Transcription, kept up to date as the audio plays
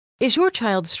Is your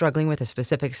child struggling with a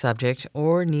specific subject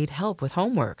or need help with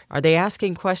homework? Are they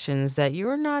asking questions that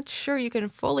you're not sure you can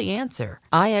fully answer?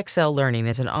 IXL Learning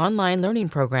is an online learning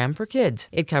program for kids.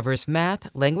 It covers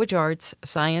math, language arts,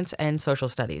 science, and social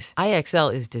studies.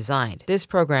 IXL is designed. This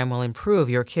program will improve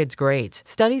your kids' grades.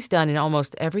 Studies done in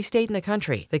almost every state in the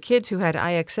country. The kids who had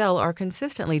IXL are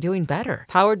consistently doing better.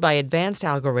 Powered by advanced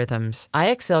algorithms,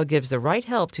 IXL gives the right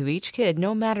help to each kid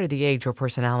no matter the age or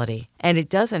personality. And it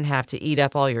doesn't have to eat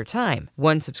up all your time.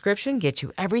 One subscription gets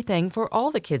you everything for all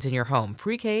the kids in your home,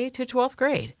 pre-K to 12th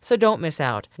grade. So don't miss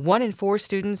out. 1 in 4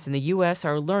 students in the U.S.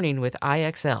 are learning with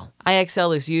IXL.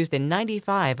 IXL is used in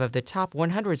 95 of the top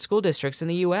 100 school districts in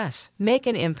the U.S. Make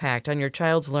an impact on your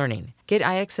child's learning. Get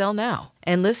IXL now.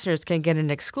 And listeners can get an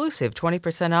exclusive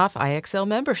 20% off IXL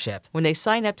membership when they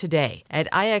sign up today at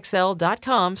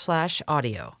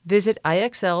IXL.com/audio. Visit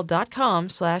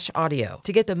IXL.com/audio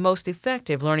to get the most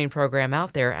effective learning program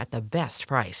out there at the best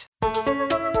price.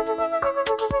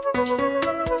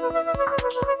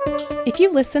 If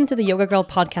you've listened to the Yoga Girl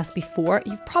podcast before,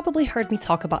 you've probably heard me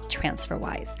talk about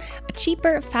TransferWise, a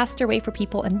cheaper, faster way for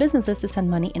people and businesses to send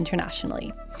money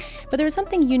internationally. But there is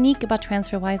something unique about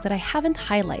TransferWise that I haven't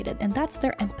highlighted, and that's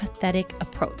their empathetic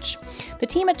approach. The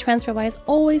team at TransferWise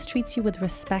always treats you with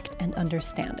respect and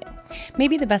understanding.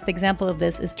 Maybe the best example of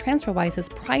this is TransferWise's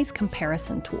price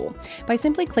comparison tool. By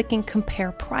simply clicking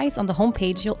Compare Price on the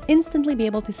homepage, you'll instantly be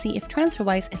able to see if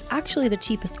TransferWise is actually the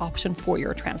cheapest option for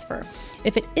your transfer.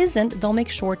 If it isn't, they'll make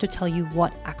sure to tell you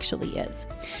what actually is.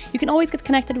 You can always get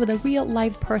connected with a real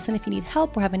live person if you need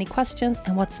help or have any questions,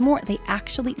 and what's more, they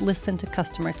actually listen to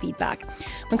customer feedback.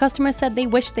 When customers said they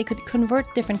wish they could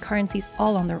convert different currencies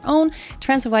all on their own,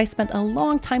 TransferWise spent a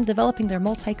long time developing their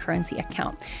multi-currency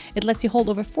account. It lets you hold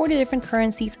over 40 different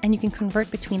currencies, and you can convert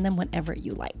between them whenever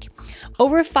you like.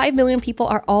 Over 5 million people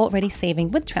are already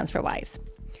saving with TransferWise.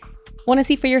 Want to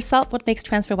see for yourself what makes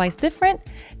TransferWise different?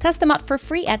 Test them out for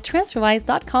free at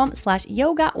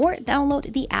transferwise.com/yoga or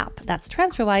download the app. That's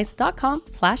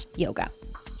transferwise.com/yoga.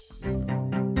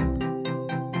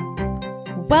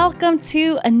 Welcome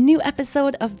to a new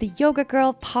episode of the Yoga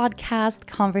Girl podcast,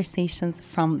 Conversations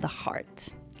from the Heart.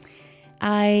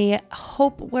 I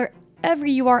hope wherever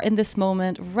you are in this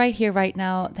moment, right here, right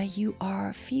now, that you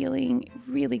are feeling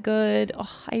really good.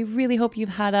 I really hope you've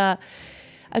had a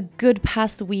good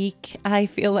past week. I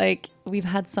feel like we've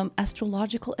had some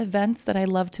astrological events that I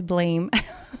love to blame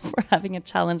for having a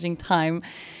challenging time.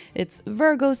 It's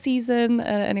Virgo season.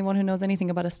 Anyone who knows anything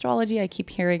about astrology, I keep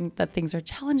hearing that things are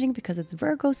challenging because it's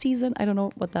Virgo season. I don't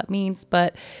know what that means,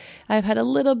 but I've had a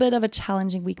little bit of a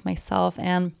challenging week myself,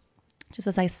 and just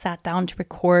as I sat down to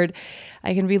record,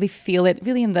 I can really feel it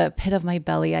really in the pit of my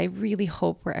belly. I really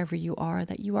hope wherever you are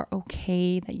that you are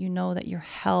okay, that you know that you're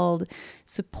held,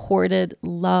 supported,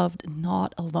 loved,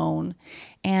 not alone.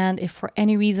 And if for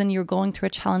any reason you're going through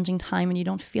a challenging time and you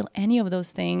don't feel any of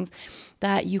those things,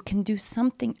 that you can do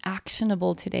something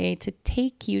actionable today to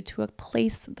take you to a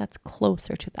place that's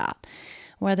closer to that.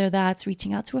 Whether that's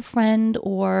reaching out to a friend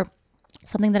or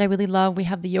something that I really love, we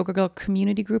have the Yoga Girl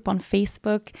community group on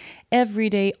Facebook. Every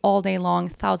day, all day long,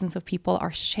 thousands of people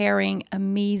are sharing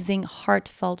amazing,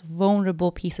 heartfelt,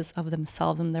 vulnerable pieces of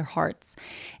themselves and their hearts,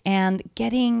 and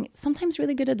getting sometimes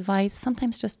really good advice,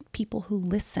 sometimes just people who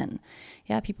listen.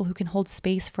 Yeah, people who can hold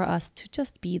space for us to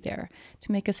just be there,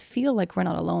 to make us feel like we're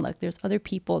not alone, like there's other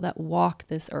people that walk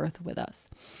this earth with us.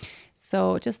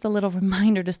 So just a little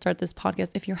reminder to start this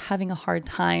podcast. If you're having a hard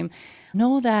time,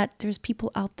 know that there's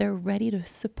people out there ready to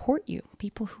support you,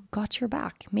 people who got your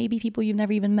back, maybe people you've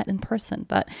never even met in person,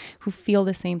 but who feel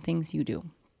the same things you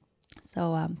do.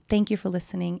 So thank you for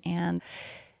listening, and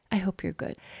I hope you're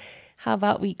good. How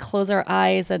about we close our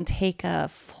eyes and take a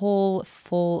full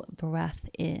breath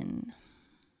in.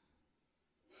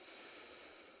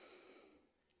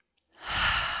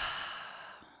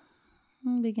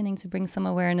 Beginning to bring some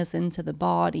awareness into the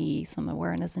body, some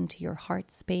awareness into your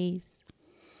heart space.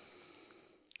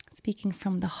 Speaking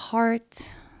from the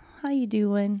heart, how you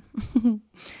doing?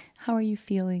 How are you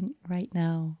feeling right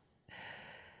now?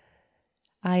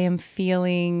 I'm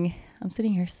sitting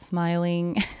here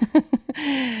smiling.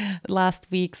 Last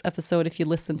week's episode, if you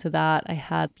listen to that, I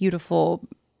had a beautiful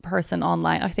person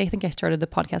online. I think I started the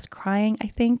podcast crying,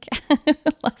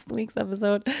 last week's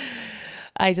episode.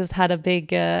 I just had a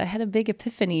big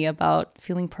epiphany about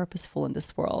feeling purposeful in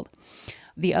this world.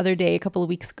 The other day, a couple of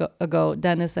weeks ago,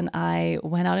 Dennis and I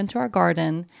went out into our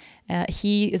garden.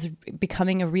 He is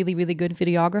becoming a really, really good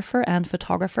videographer and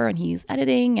photographer, and he's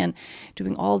editing and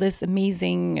doing all this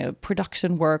amazing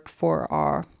production work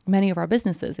for many of our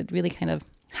businesses. It really kind of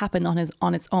happened on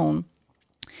its own.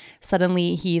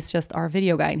 suddenly he's just our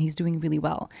video guy and he's doing really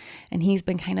well. And he's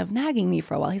been kind of nagging me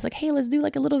for a while. He's like, hey, let's do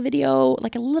like a little video,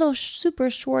 like a little super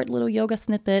short little yoga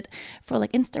snippet for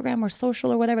like Instagram or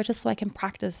social or whatever, just so I can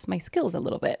practice my skills a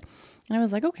little bit. And I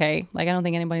was like, okay, like I don't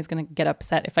think anybody's going to get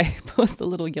upset if I post a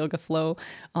little yoga flow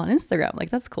on Instagram. Like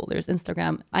that's cool. There's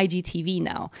Instagram IGTV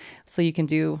now. So you can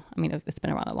do, I mean, it's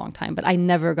been around a long time, but I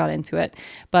never got into it,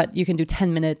 but you can do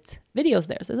 10-minute videos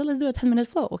there. So let's do a 10-minute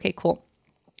flow. Okay, cool.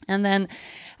 And then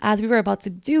as we were about to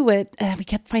do it, we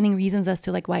kept finding reasons as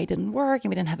to like why it didn't work, and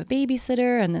we didn't have a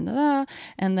babysitter,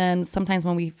 and then sometimes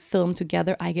when we film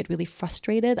together, I get really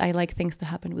frustrated. I like things to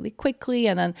happen really quickly.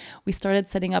 And then we started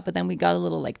setting up, but then we got a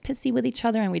little like pissy with each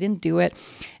other and we didn't do it.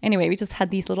 Anyway, we just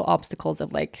had these little obstacles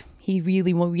of like, he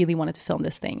really wanted to film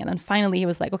this thing. And then finally he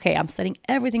was like, okay, I'm setting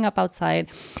everything up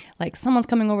outside. Like someone's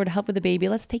coming over to help with the baby.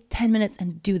 Let's take 10 minutes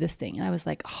and do this thing. And I was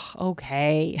like, oh,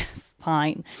 okay,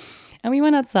 fine. And we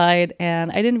went outside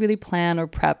and I didn't really plan or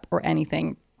prep or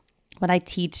anything, but I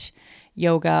teach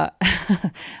yoga.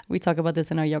 We talk about this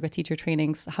in our yoga teacher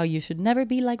trainings, how you should never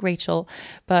be like Rachel.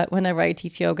 But whenever I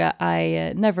teach yoga,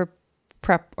 I never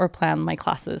prep or plan my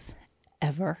classes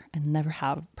ever, and never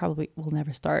have, probably will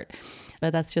never start.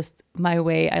 But that's just my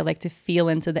way. I like to feel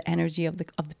into the energy of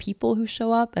the people who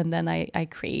show up, and then I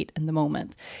create in the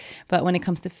moment. But when it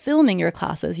comes to filming your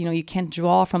classes, you can't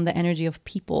draw from the energy of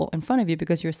people in front of you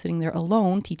because you're sitting there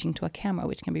alone teaching to a camera,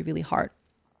 which can be really hard.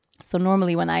 So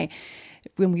normally when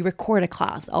we record a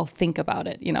class, I'll think about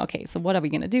it, okay, so what are we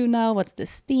going to do now? What's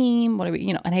this theme? What are we,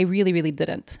 and I really, really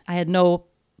didn't. I had no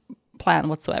plan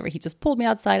whatsoever. He just pulled me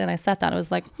outside and I sat down. I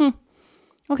was like,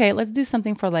 okay, let's do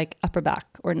something for like upper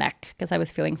back or neck, because I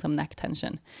was feeling some neck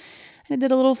tension. And I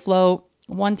did a little flow,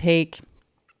 one take,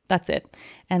 that's it.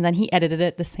 And then he edited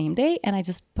it the same day and I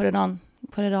just put it on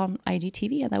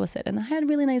IGTV, and that was it. And I had a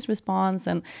really nice response,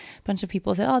 and a bunch of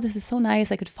people said, oh, this is so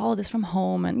nice. I could follow this from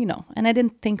home. And, and I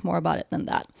didn't think more about it than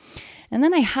that. And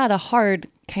then I had a hard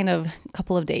kind of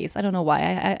couple of days. I don't know why.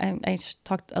 I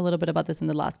talked a little bit about this in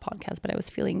the last podcast, but I was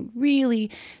feeling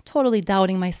really totally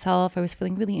doubting myself. I was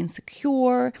feeling really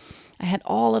insecure. I had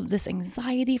all of this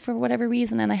anxiety for whatever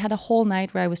reason. And I had a whole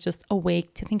night where I was just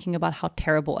awake to thinking about how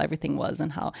terrible everything was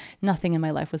and how nothing in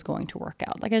my life was going to work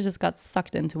out. Like I just got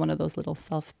sucked into one of those little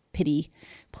self-pity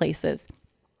places.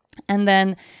 And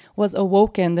then was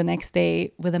awoken the next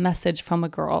day with a message from a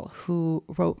girl who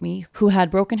wrote me, who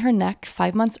had broken her neck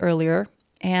 5 months earlier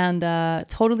and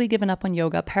totally given up on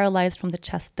yoga, paralyzed from the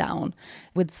chest down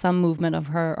with some movement of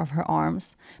her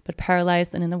arms, but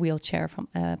paralyzed and in a wheelchair,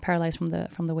 paralyzed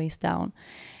from the waist down,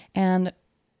 and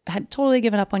had totally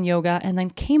given up on yoga. And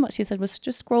then she said, was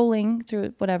just scrolling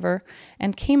through whatever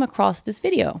and came across this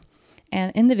video.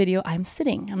 And in the video, I'm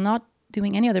sitting. I'm not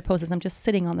doing any other poses. I'm just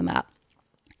sitting on the mat.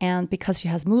 And because she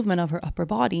has movement of her upper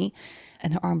body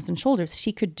and her arms and shoulders,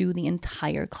 she could do the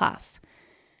entire class,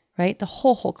 right? The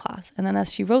whole class. And then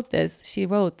as she wrote this, she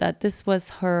wrote that this was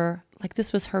her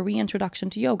reintroduction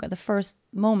to yoga, the first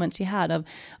moment she had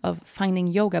of finding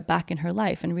yoga back in her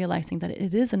life and realizing that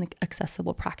it is an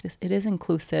accessible practice. It is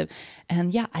inclusive.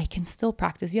 And yeah, I can still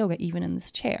practice yoga even in this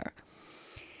chair.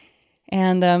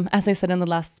 And as I said in the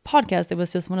last podcast, it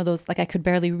was just one of those, like I could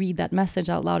barely read that message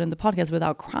out loud in the podcast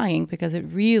without crying, because it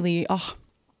really,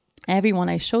 everyone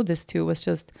I showed this to was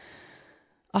just,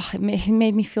 it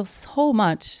made me feel so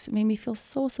much. It made me feel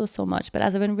so much. But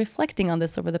as I've been reflecting on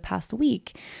this over the past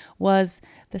week, was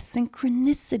the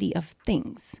synchronicity of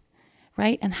things,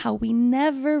 right? And how we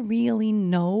never really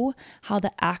know how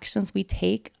the actions we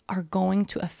take are going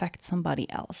to affect somebody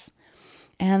else.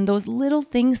 And those little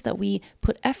things that we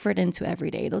put effort into every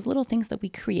day, those little things that we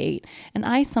create. And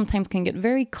I sometimes can get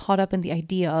very caught up in the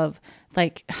idea of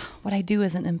like, what I do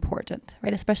isn't important,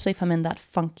 right? Especially if I'm in that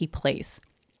funky place,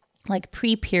 like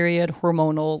pre-period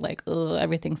hormonal, like,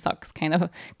 everything sucks kind of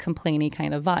complainy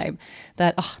kind of vibe,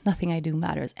 that nothing I do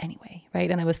matters anyway,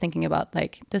 right? And I was thinking about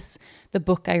like the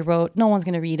book I wrote, no one's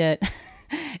going to read it.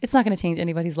 It's not going to change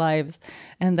anybody's lives.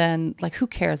 And then like, who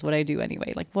cares what I do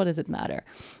anyway? Like, what does it matter?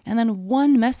 And then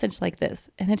one message like this,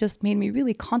 and it just made me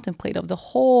really contemplate of the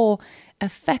whole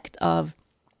effect of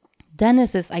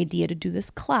Dennis's idea to do this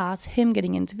class, him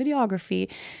getting into videography,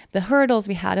 the hurdles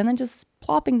we had, and then just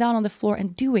plopping down on the floor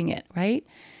and doing it, right?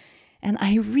 And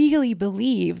I really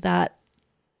believe that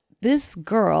this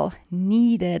girl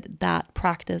needed that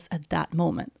practice at that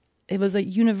moment. It was a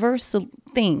universal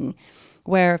thing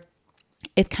where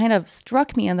it kind of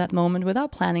struck me in that moment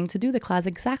without planning to do the class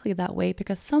exactly that way,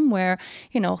 because somewhere,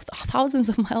 thousands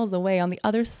of miles away on the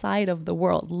other side of the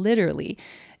world, literally,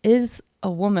 is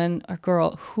a woman or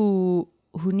girl who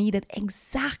needed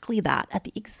exactly that at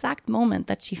the exact moment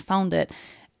that she found it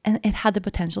And it had the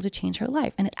potential to change her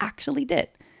life. And it actually did.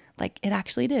 It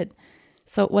actually did.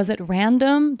 So was it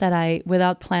random that I,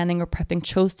 without planning or prepping,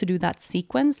 chose to do that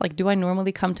sequence? Do I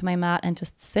normally come to my mat and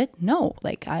just sit? No.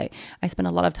 I spend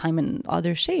a lot of time in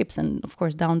other shapes and, of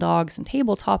course, down dogs and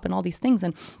tabletop and all these things.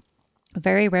 And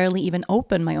very rarely even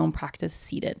open my own practice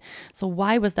seated. So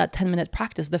why was that 10-minute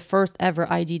practice, the first ever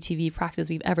IGTV practice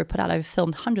we've ever put out? I've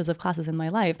filmed hundreds of classes in my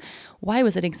life. Why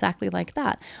was it exactly like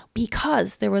that?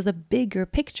 Because there was a bigger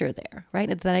picture there, right?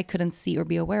 That I couldn't see or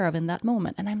be aware of in that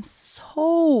moment. And I'm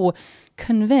so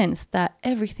convinced that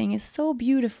everything is so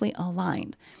beautifully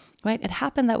aligned. Right? It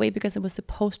happened that way because it was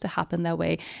supposed to happen that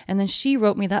way. And then she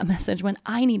wrote me that message when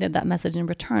I needed that message in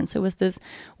return. So it was this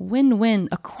win-win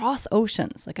across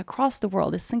oceans, across the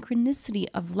world, this synchronicity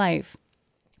of life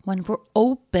when we're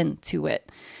open to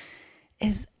it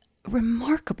is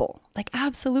remarkable,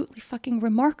 absolutely fucking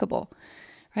remarkable,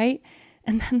 right?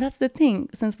 And then that's the thing,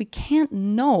 since we can't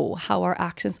know how our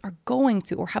actions are going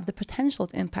to or have the potential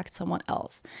to impact someone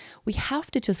else, we have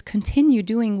to just continue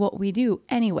doing what we do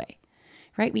anyway.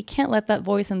 Right? We can't let that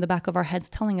voice in the back of our heads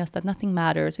telling us that nothing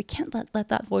matters. We can't let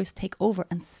that voice take over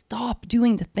and stop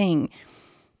doing the thing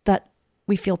that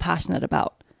we feel passionate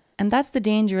about. And that's the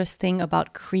dangerous thing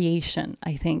about creation,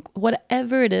 I think.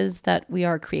 Whatever it is that we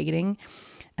are creating,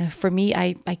 for me,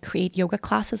 I create yoga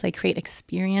classes. I create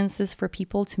experiences for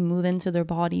people to move into their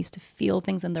bodies, to feel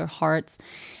things in their hearts.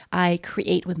 I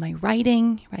create with my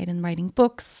writing, right? And writing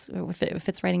books, or if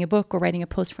it's writing a book or writing a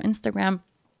post for Instagram,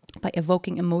 by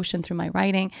evoking emotion through my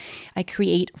writing. I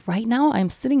create right now. I'm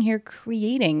sitting here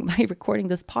creating by recording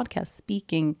this podcast,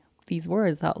 speaking these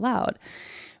words out loud,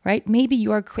 right? Maybe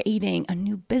you are creating a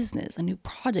new business, a new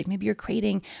project. Maybe you're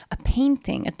creating a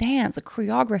painting, a dance, a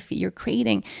choreography. You're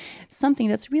creating something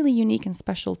that's really unique and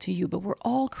special to you, but we're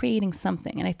all creating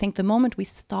something. And I think the moment we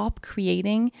stop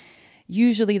creating,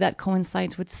 usually that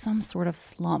coincides with some sort of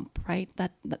slump, right?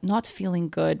 That not feeling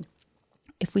good.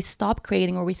 If we stop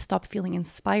creating or we stop feeling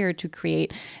inspired to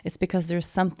create, it's because there's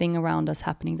something around us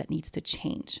happening that needs to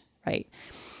change, right?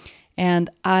 And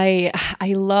I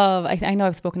know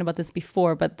I've spoken about this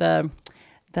before, but the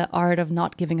art of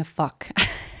not giving a fuck.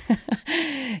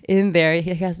 In there,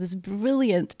 he has this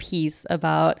brilliant piece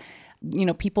about,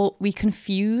 people, we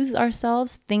confuse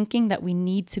ourselves thinking that we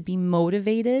need to be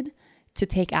motivated to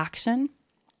take action.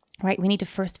 Right? We need to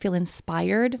first feel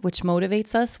inspired, which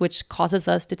motivates us, which causes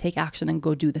us to take action and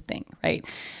go do the thing, right?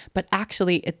 But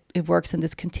actually, it works in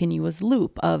this continuous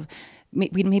loop of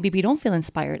maybe we don't feel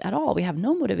inspired at all. We have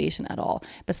no motivation at all.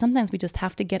 But sometimes we just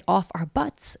have to get off our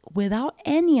butts without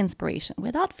any inspiration,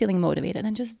 without feeling motivated,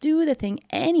 and just do the thing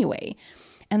anyway.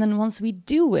 And then once we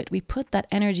do it, we put that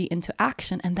energy into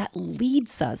action, and that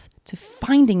leads us to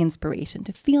finding inspiration,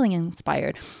 to feeling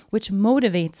inspired, which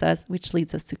motivates us, which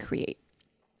leads us to create.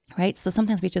 Right? So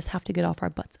sometimes we just have to get off our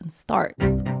butts and start.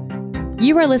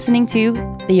 You are listening to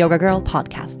the Yoga Girl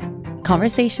Podcast,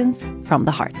 conversations from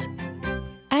the heart.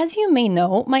 As you may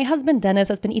know, my husband Dennis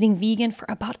has been eating vegan for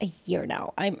about a year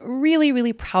now. I'm really,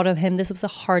 really proud of him. This was a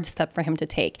hard step for him to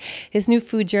take. His new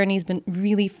food journey has been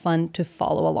really fun to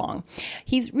follow along.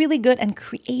 He's really good and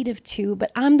creative too,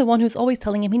 but I'm the one who's always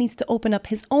telling him he needs to open up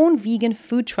his own vegan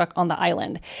food truck on the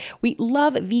island. We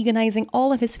love veganizing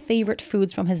all of his favorite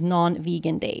foods from his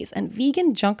non-vegan days, and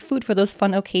vegan junk food for those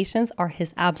fun occasions are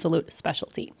his absolute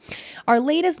specialty. Our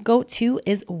latest go-to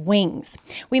is wings.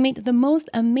 We made the most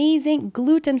amazing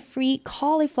gluten-free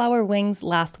cauliflower wings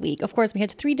last week. Of course, we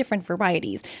had 3 different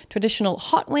varieties: traditional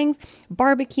hot wings,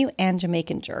 barbecue, and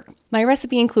Jamaican jerk. My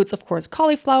recipe includes, of course,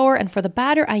 cauliflower, and for the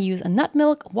batter, I use a nut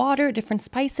milk, water, different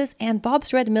spices, and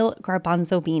Bob's Red Mill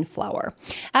garbanzo bean flour.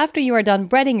 After you are done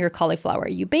breading your cauliflower,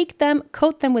 you bake them,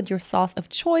 coat them with your sauce of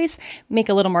choice, make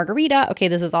a little margarita. Okay,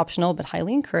 this is optional, but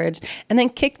highly encouraged. And then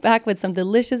kick back with some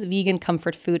delicious vegan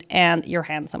comfort food and your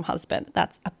handsome husband.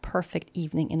 That's a perfect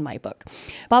evening in my book.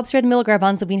 Bob's Red Mill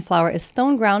garbanzo bean flour is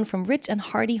stone ground from rich and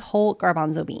hearty whole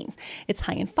garbanzo beans. It's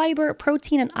high in fiber,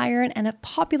 protein, and iron, and a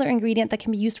popular ingredient that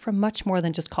can be used for much more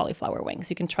than just cauliflower wings.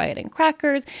 You can try it in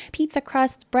crackers, pizza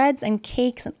crust, breads, and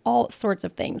cakes, and all sorts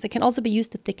of things. It can also be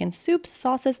used to thicken soups,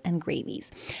 sauces, and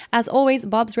gravies. As always,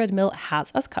 Bob's Red Mill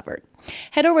has us covered.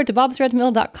 Head over to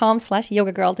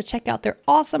bobsredmill.com/yogagirl to check out their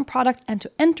awesome products and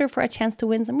to enter for a chance to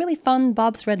win some really fun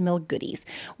Bob's Red Mill goodies.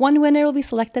 One winner will be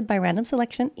selected by random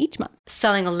selection each month.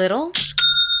 Selling a little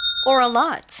or a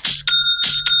lot?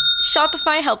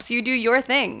 Shopify helps you do your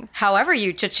thing, however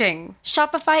you cha-ching.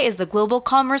 Shopify is the global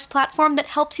commerce platform that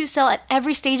helps you sell at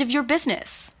every stage of your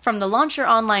business. From the launch your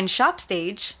online shop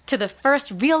stage, to the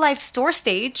first real-life store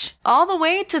stage, all the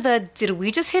way to the did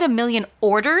we just hit 1 million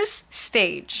orders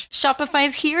stage. Shopify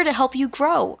is here to help you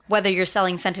grow. Whether you're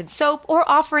selling scented soap or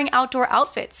offering outdoor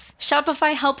outfits,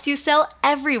 Shopify helps you sell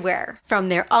everywhere. From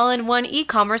their all-in-one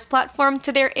e-commerce platform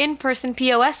to their in-person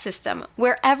POS system,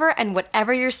 wherever and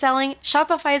whatever you're selling,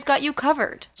 Shopify's got you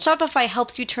covered. Shopify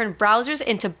helps you turn browsers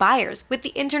into buyers with the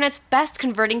internet's best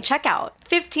converting checkout.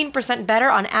 15% better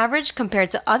on average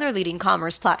compared to other leading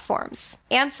commerce platforms.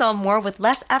 And sell more with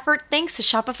less effort thanks to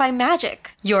Shopify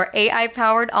Magic, your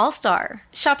AI-powered all-star.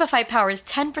 Shopify powers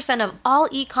 10% of all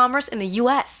e-commerce in the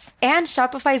US. And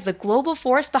Shopify is the global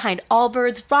force behind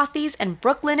Allbirds, Rothy's, and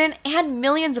Brooklinen, and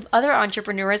millions of other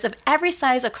entrepreneurs of every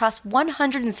size across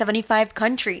 175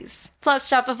 countries. Plus,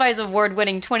 Shopify's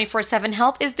award-winning 24/7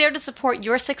 help is there to support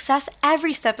your success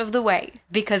every step of the way.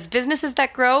 Because businesses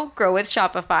that grow, grow with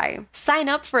Shopify. Sign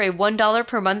up for a $1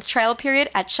 per month trial period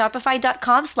at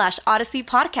shopify.com/Odyssey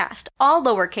Podcast, all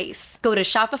lowercase. Go to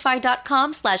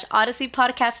shopify.com/Odyssey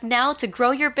Podcast now to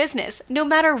grow your business, no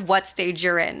matter what stage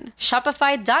you're in.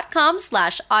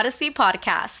 Shopify.com/Odyssey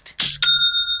Podcast.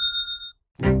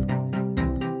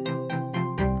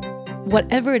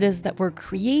 Whatever it is that we're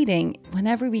creating,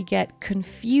 whenever we get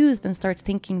confused and start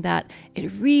thinking that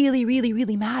it really, really,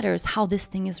 really matters how this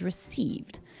thing is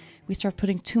received, we start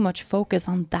putting too much focus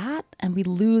on that and we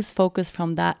lose focus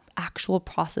from that actual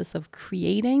process of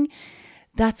creating.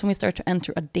 That's when we start to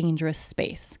enter a dangerous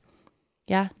space.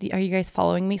 Yeah, are you guys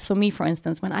following me? So me, for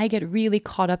instance, when I get really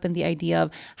caught up in the idea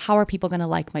of how are people going to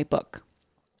like my book?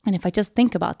 And if I just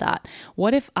think about that,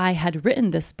 what if I had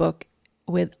written this book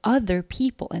with other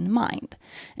people in mind?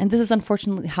 And this is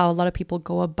unfortunately how a lot of people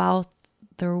go about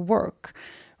their work,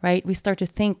 right? We start to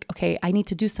think, okay, I need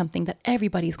to do something that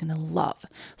everybody's going to love.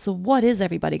 So what is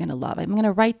everybody going to love? I'm going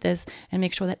to write this and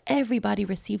make sure that everybody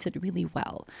receives it really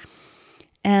well.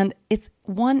 And it's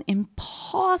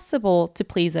impossible to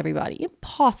please everybody.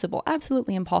 Impossible,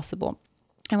 absolutely impossible.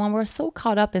 And when we're so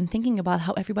caught up in thinking about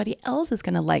how everybody else is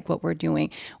going to like what we're doing,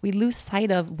 we lose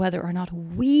sight of whether or not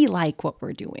we like what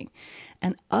we're doing.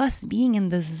 And us being in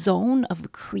the zone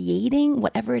of creating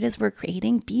whatever it is we're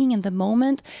creating, being in the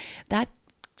moment, that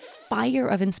fire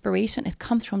of inspiration, it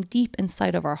comes from deep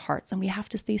inside of our hearts. And we have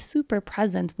to stay super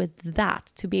present with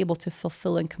that to be able to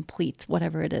fulfill and complete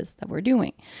whatever it is that we're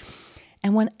doing.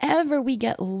 And whenever we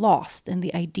get lost in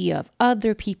the idea of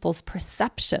other people's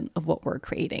perception of what we're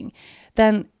creating,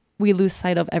 then we lose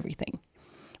sight of everything.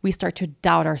 We start to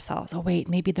doubt ourselves. Oh, wait,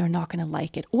 maybe they're not going to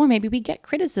like it. Or maybe we get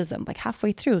criticism, like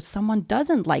halfway through, someone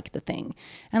doesn't like the thing.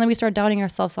 And then we start doubting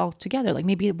ourselves altogether. Like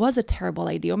maybe it was a terrible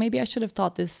idea, or maybe I should have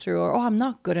thought this through, or, oh, I'm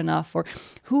not good enough, or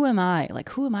who am I? Like,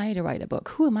 who am I to write a book?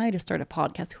 Who am I to start a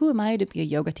podcast? Who am I to be a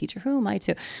yoga teacher? Who am I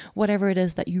to whatever it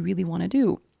is that you really want to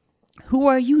do? Who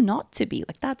are you not to be?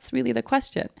 Like, that's really the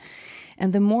question.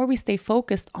 And the more we stay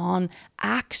focused on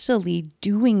actually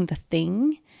doing the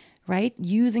thing, right?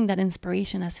 Using that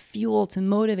inspiration as fuel to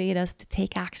motivate us to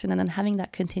take action and then having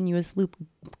that continuous loop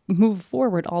move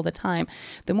forward all the time.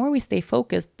 The more we stay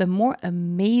focused, the more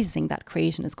amazing that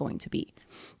creation is going to be.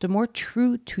 The more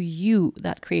true to you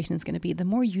that creation is going to be, the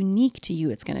more unique to you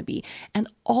it's going to be. And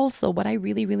also what I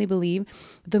really, really believe,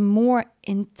 the more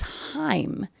in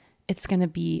time it's going to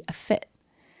be a fit.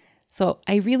 So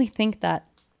I really think that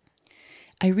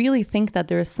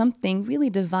there is something really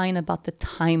divine about the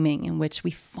timing in which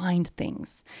we find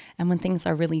things and when things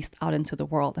are released out into the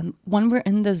world. And when we're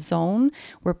in the zone,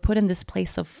 we're put in this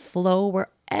place of flow where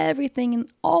everything in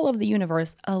all of the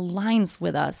universe aligns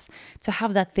with us to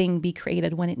have that thing be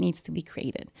created when it needs to be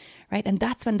created, right? And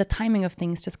that's when the timing of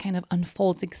things just kind of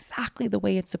unfolds exactly the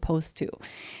way it's supposed to.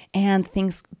 And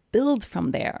things build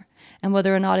from there. And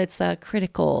whether or not it's a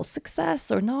critical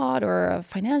success or not, or a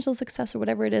financial success or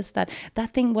whatever it is, that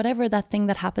thing, whatever that thing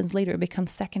that happens later,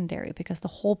 becomes secondary because the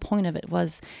whole point of it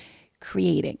was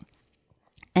creating.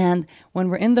 And when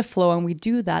we're in the flow and we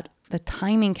do that, the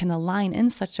timing can align in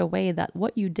such a way that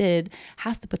what you did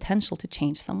has the potential to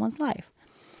change someone's life.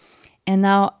 And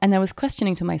I was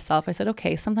questioning to myself, I said,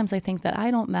 okay, sometimes I think that I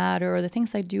don't matter or the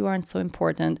things I do aren't so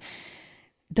important.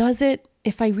 Does it,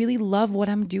 if I really love what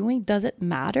I'm doing, does it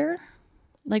matter?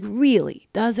 Like really,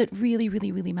 does it really,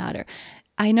 really, really matter?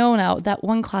 I know now that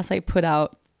one class I put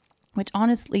out, which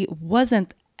honestly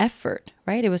wasn't effort,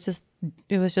 right? It was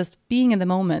just being in the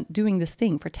moment, doing this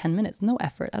thing for 10 minutes, no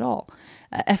effort at all.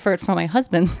 Effort from my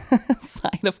husband's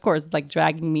side, of course, like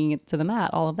dragging me to the mat,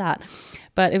 all of that.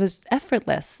 But it was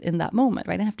effortless in that moment,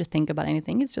 right? I didn't have to think about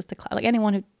anything. It's just like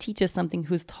anyone who teaches something,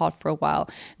 who's taught for a while,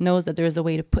 knows that there is a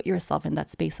way to put yourself in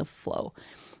that space of flow,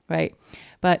 right?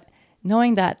 But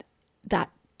knowing that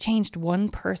changed one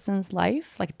person's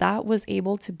life, like that was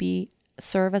able to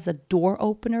serve as a door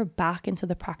opener back into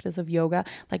the practice of yoga.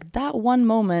 Like that one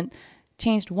moment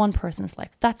changed one person's life.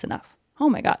 That's enough. Oh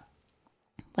my God.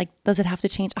 Like, does it have to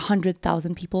change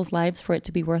 100,000 people's lives for it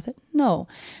to be worth it? No.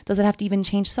 Does it have to even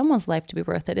change someone's life to be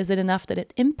worth it? Is it enough that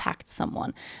it impacts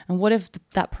someone? And what if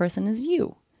that person is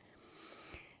you?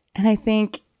 And I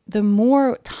think the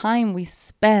more time we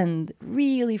spend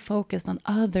really focused on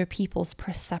other people's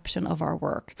perception of our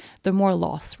work, the more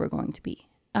lost we're going to be.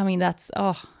 I mean, as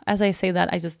I say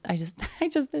that, I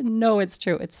just know it's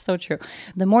true. It's so true.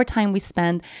 The more time we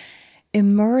spend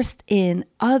immersed in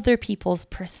other people's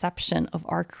perception of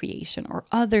our creation or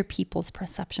other people's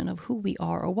perception of who we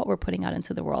are or what we're putting out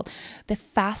into the world, the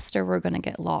faster we're going to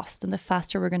get lost and the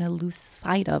faster we're going to lose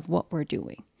sight of what we're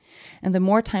doing. And the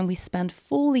more time we spend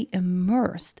fully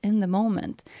immersed in the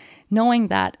moment, knowing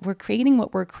that we're creating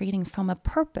what we're creating from a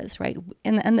purpose, right?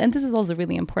 And this is also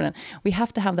really important. We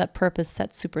have to have that purpose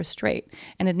set super straight.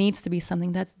 And it needs to be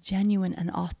something that's genuine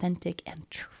and authentic and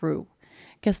true.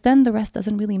 Because then the rest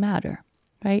doesn't really matter,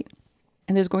 right?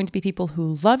 And there's going to be people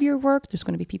who love your work. There's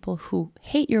going to be people who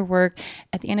hate your work.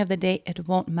 At the end of the day, it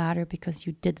won't matter because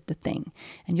you did the thing.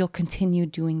 And you'll continue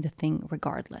doing the thing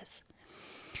regardless.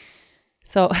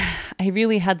 So I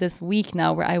really had this week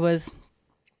now where I was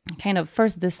kind of,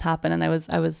 first this happened and I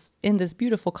was in this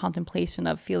beautiful contemplation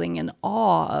of feeling in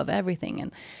awe of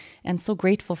everything and so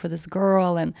grateful for this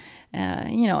girl and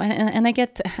I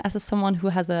get, as someone who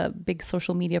has a big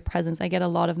social media presence, I get a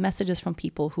lot of messages from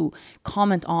people who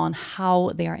comment on how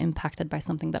they are impacted by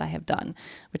something that I have done,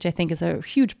 which I think is a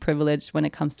huge privilege when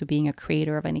it comes to being a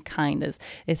creator of any kind, is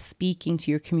speaking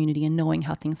to your community and knowing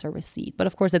how things are received. But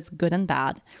of course it's good and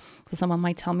bad. So someone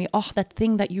might tell me, oh, that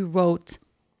thing that you wrote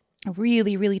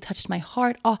really, really touched my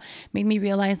heart. Oh, made me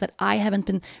realize that I haven't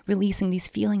been releasing these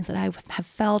feelings that I have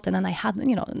felt. And then I had,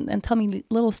 and tell me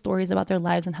little stories about their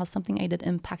lives and how something I did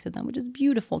impacted them, which is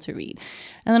beautiful to read.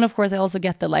 And then, of course, I also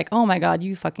get the like, oh my God,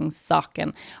 you fucking suck.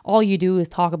 And all you do is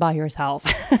talk about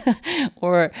yourself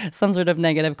or some sort of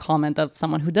negative comment of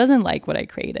someone who doesn't like what I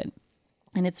created.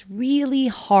 And it's really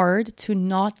hard to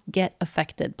not get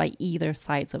affected by either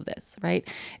sides of this, right?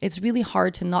 It's really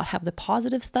hard to not have the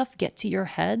positive stuff get to your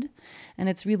head. And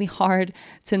it's really hard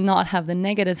to not have the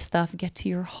negative stuff get to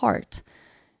your heart,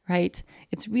 right?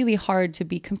 It's really hard to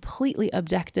be completely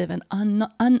objective and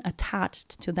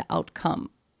unattached to the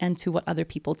outcome and to what other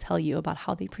people tell you about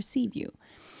how they perceive you.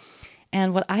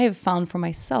 And what I have found for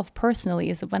myself personally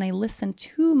is that when I listen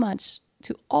too much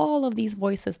to all of these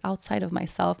voices outside of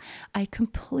myself, I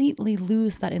completely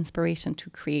lose that inspiration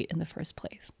to create in the first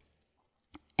place.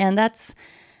 And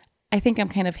I think I'm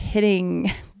kind of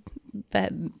hitting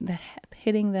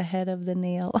the head of the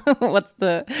nail. What's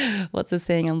the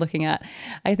saying I'm looking at?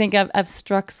 I think I've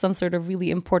struck some sort of really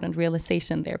important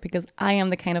realization there, because I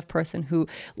am the kind of person who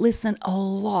listen a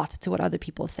lot to what other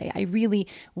people say. I really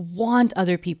want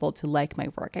other people to like my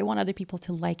work. I want other people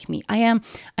to like me. I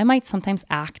might sometimes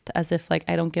act as if like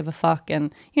I don't give a fuck,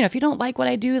 and if you don't like what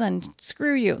I do, then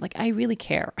screw you. Like, I really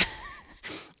care.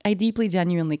 I deeply,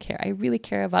 genuinely care. I really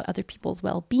care about other people's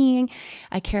well-being.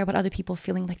 I care about other people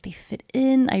feeling like they fit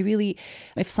in.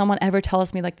 If someone ever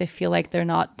tells me like they feel like they're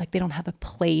not, like they don't have a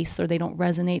place or they don't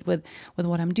resonate with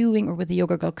what I'm doing or with the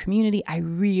Yoga Girl community, I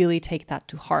really take that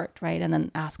to heart, right? And then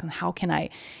ask them, how can I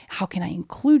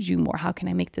include you more? How can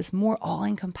I make this more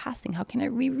all-encompassing? How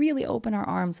can we really open our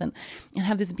arms and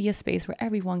have this be a space where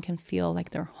everyone can feel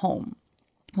like they're home?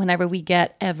 Whenever we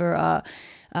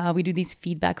we do these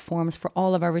feedback forms for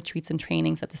all of our retreats and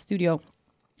trainings at the studio.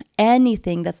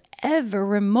 Anything that's ever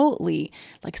remotely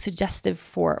like suggestive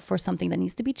for something that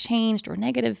needs to be changed, or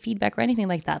negative feedback or anything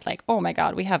like that, like, oh my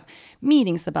God, we have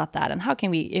meetings about that. And how can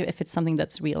we, if it's something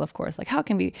that's real, of course, like how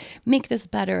can we make this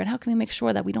better? And how can we make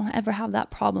sure that we don't ever have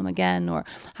that problem again? Or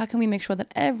how can we make sure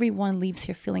that everyone leaves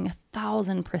here feeling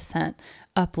 1,000%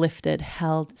 uplifted,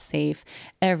 held, safe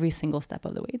every single step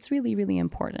of the way? It's really, really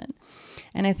important.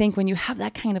 And I think when you have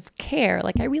that kind of care,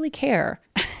 like I really care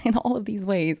in all of these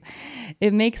ways,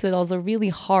 it makes it also really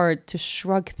hard to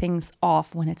shrug things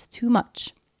off when it's too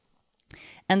much.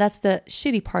 And that's the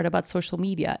shitty part about social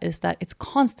media, is that it's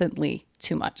constantly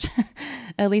too much.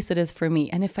 At least it is for me.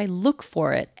 And if I look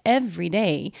for it every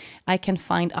day, I can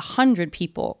find 100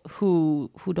 people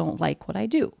who don't like what I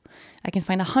do. I can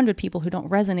find 100 people who don't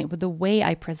resonate with the way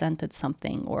I presented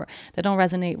something, or that don't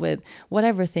resonate with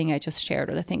whatever thing I just shared,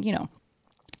 or the thing,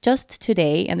 just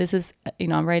today. And this is,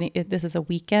 I'm writing it, this is a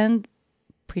weekend,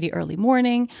 pretty early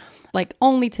morning. Like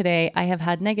only today, I have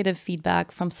had negative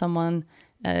feedback from someone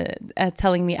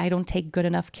telling me I don't take good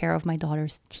enough care of my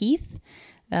daughter's teeth.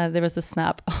 There was a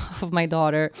snap of my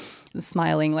daughter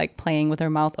smiling, like playing with her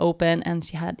mouth open, and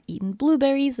she had eaten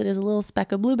blueberries. There's a little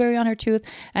speck of blueberry on her tooth.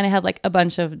 And I had like a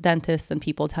bunch of dentists and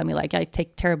people tell me like, I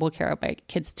take terrible care of my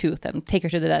kid's tooth and take her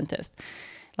to the dentist.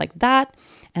 Like that.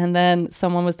 And then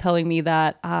someone was telling me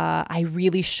that I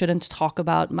really shouldn't talk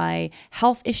about my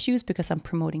health issues because I'm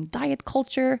promoting diet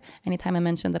culture. Anytime I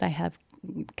mention that I have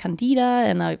candida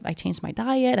and I changed my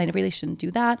diet, I really shouldn't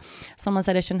do that. Someone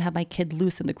said I shouldn't have my kid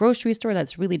loose in the grocery store.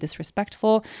 That's really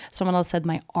disrespectful. Someone else said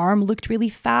my arm looked really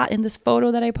fat in this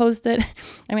photo that I posted.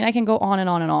 I mean, I can go on and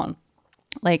on and on.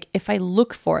 Like if I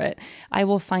look for it, I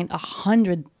will find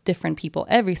 100 different people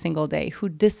every single day who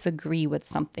disagree with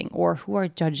something or who are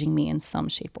judging me in some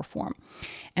shape or form.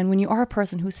 And when you are a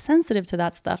person who's sensitive to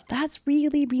that stuff, that's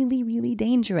really, really, really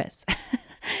dangerous.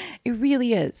 It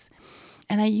really is.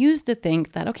 And I used to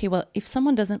think that, okay, well, if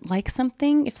someone doesn't like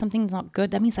something, if something's not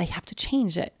good, that means I have to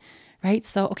change it, right?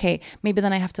 So, okay, maybe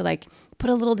then I have to like put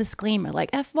a little disclaimer, like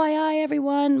FYI,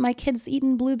 everyone, my kid's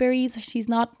eaten blueberries.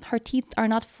 Her teeth are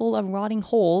not full of rotting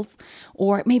holes.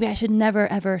 Or maybe I should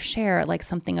never, ever share like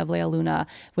something of Lea Luna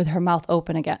with her mouth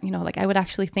open again. Like I would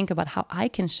actually think about how I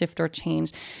can shift or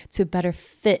change to better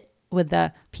fit with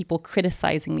the people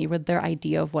criticizing me with their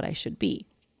idea of what I should be.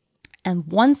 And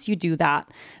once you do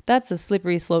that, that's a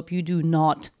slippery slope you do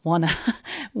not want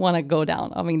to go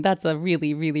down. I mean, that's a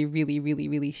really, really, really, really,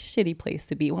 really shitty place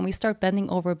to be. When we start bending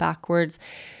over backwards,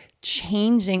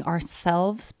 changing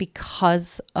ourselves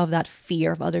because of that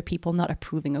fear of other people not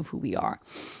approving of who we are.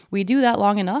 We do that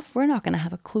long enough, we're not going to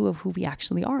have a clue of who we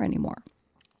actually are anymore.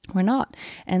 We're not.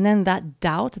 And then that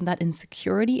doubt and that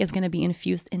insecurity is going to be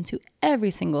infused into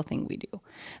every single thing we do.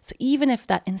 So even if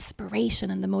that inspiration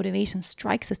and the motivation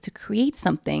strikes us to create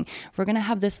something, we're going to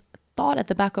have this thought at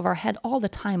the back of our head all the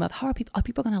time of are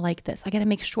people going to like this? I got to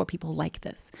make sure people like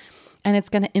this. And it's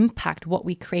going to impact what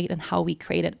we create and how we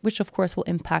create it, which of course will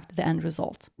impact the end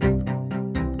result.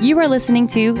 You are listening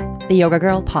to the Yoga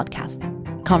Girl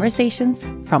Podcast, conversations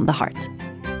from the heart.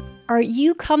 Are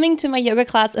you coming to my yoga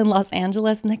class in Los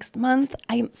Angeles next month?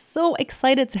 I'm so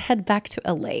excited to head back to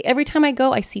LA. Every time I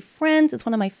go, I see friends. It's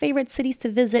one of my favorite cities to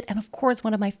visit, and of course,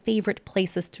 one of my favorite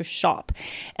places to shop.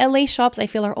 LA shops, I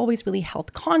feel, are always really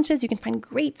health conscious. You can find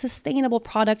great sustainable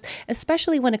products,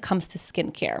 especially when it comes to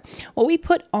skincare. What we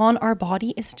put on our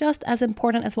body is just as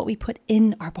important as what we put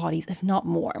in our bodies, if not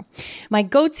more. My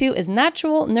go-to is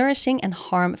natural, nourishing, and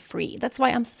harm-free. That's why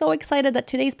I'm so excited that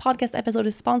today's podcast episode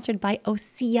is sponsored by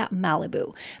Osea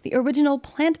Malibu, the original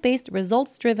plant-based,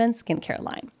 results-driven skincare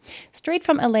line. Straight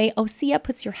from LA, Osea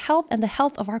puts your health and the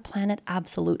health of our planet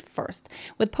absolute first.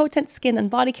 With potent skin and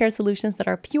body care solutions that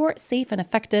are pure, safe, and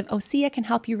effective, Osea can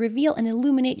help you reveal and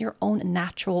illuminate your own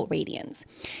natural radiance.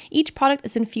 Each product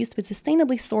is infused with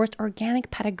sustainably sourced organic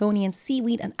Patagonian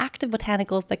seaweed and active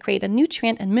botanicals that create a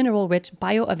nutrient and mineral-rich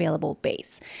bioavailable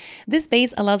base. This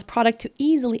base allows product to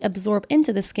easily absorb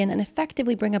into the skin and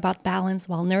effectively bring about balance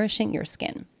while nourishing your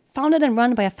skin. Founded and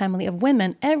run by a family of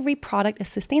women, every product is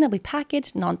sustainably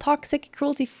packaged, non-toxic,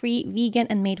 cruelty-free, vegan,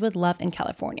 and made with love in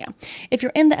California. If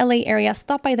you're in the LA area,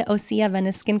 stop by the Osea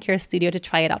Venice Skincare Studio to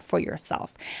try it out for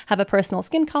yourself. Have a personal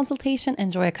skin consultation,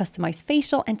 enjoy a customized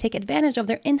facial, and take advantage of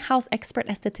their in-house expert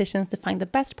estheticians to find the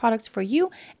best products for you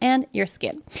and your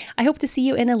skin. I hope to see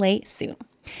you in LA soon.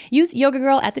 Use Yoga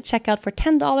Girl at the checkout for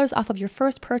 $10 off of your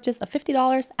first purchase of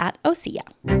 $50 at Osea.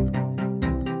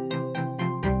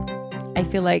 I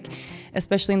feel like,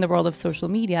 especially in the world of social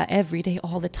media, every day,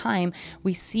 all the time,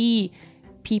 we see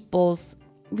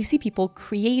people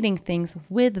creating things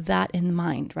with that in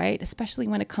mind, right? Especially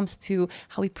when it comes to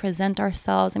how we present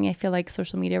ourselves. I mean, I feel like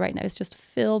social media right now is just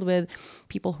filled with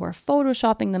people who are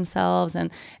photoshopping themselves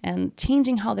and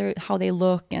changing how they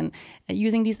look and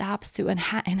using these apps to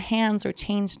enhance or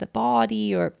change the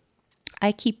body. Or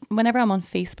whenever I'm on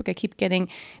Facebook, I keep getting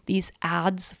these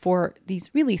ads for these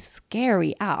really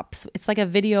scary apps. It's like a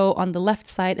video on the left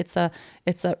side. It's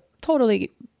a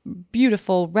totally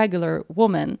beautiful, regular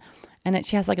woman. And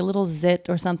she has like a little zit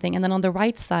or something. And then on the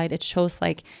right side, it shows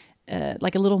like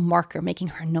like a little marker, making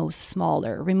her nose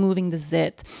smaller, removing the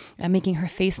zit, making her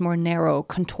face more narrow,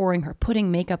 contouring her,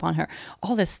 putting makeup on her,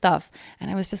 all this stuff.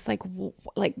 And I was just like,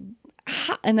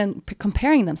 and then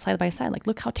comparing them side by side, like,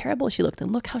 look how terrible she looked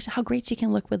and look how great she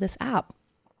can look with this app.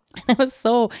 And I was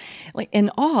so like in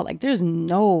awe, like there's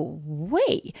no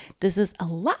way this is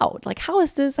allowed. Like, how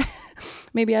is this?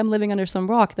 Maybe I'm living under some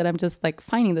rock that I'm just like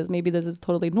finding this. Maybe this is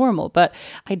totally normal. But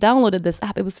I downloaded this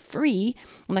app. It was free.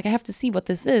 I'm like, I have to see what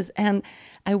this is. And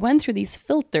I went through these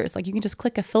filters. Like you can just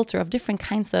click a filter of different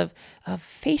kinds of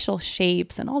facial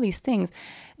shapes and all these things.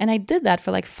 And I did that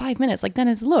for like 5 minutes. Like,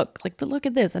 Dennis, look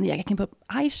at this. And yeah, I can put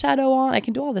eyeshadow on. I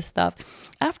can do all this stuff.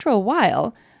 After a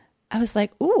while, I was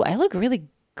like, ooh, I look really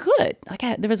good. Like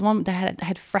there was one that I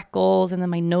had freckles, and then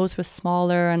my nose was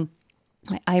smaller and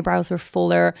my eyebrows were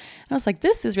fuller. And I was like,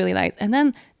 this is really nice. And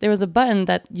then there was a button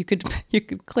that you could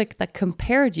click that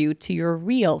compared you to your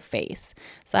real face.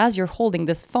 So as you're holding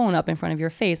this phone up in front of your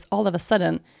face, all of a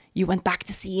sudden you went back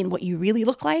to seeing what you really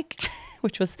look like,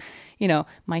 which was,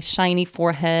 my shiny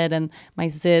forehead and my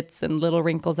zits and little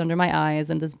wrinkles under my eyes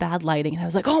and this bad lighting. And I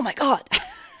was like, oh my God.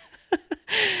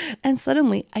 And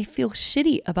suddenly I feel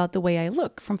shitty about the way I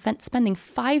look from spending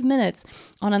 5 minutes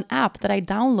on an app that I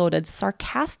downloaded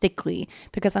sarcastically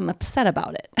because I'm upset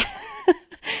about it.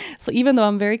 So even though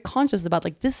I'm very conscious about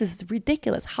like, this is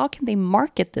ridiculous. How can they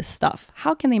market this stuff?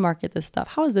 How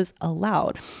is this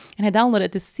allowed? And I downloaded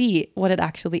it to see what it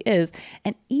actually is.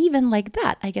 And even like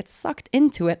that, I get sucked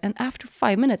into it. And after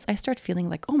 5 minutes, I start feeling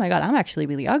like, oh my God, I'm actually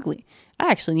really ugly.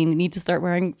 I actually need to start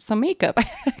wearing some makeup. I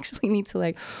actually need to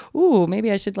like, ooh,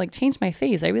 maybe I should like change my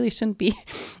face. I really shouldn't be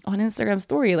on Instagram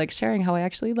story, like sharing how I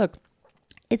actually look.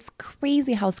 It's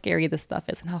crazy how scary this stuff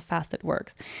is and how fast it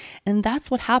works. And that's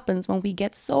what happens when we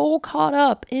get so caught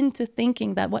up into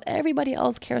thinking that what everybody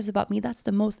else cares about me, that's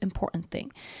the most important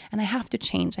thing. And I have to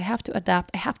change. I have to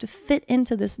adapt. I have to fit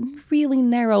into this really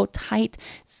narrow, tight,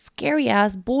 scary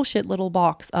ass bullshit little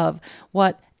box of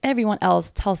what everyone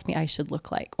else tells me I should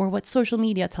look like, or what social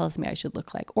media tells me I should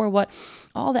look like, or what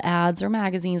all the ads or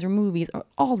magazines or movies or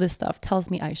all this stuff tells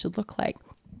me I should look like.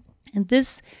 And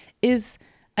this is,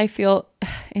 I feel,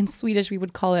 in Swedish we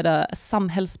would call it a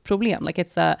samhällsproblem. Like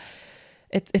it's a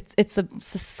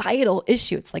societal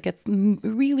issue. It's like a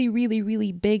really, really,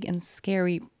 really big and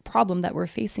scary problem that we're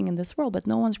facing in this world, but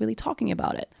no one's really talking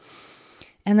about it.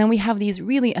 And then we have these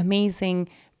really amazing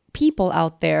people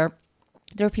out there.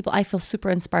 There are people I feel super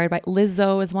inspired by.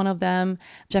 Lizzo is one of them.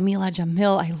 Jamila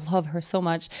Jamil, I love her so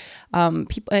much.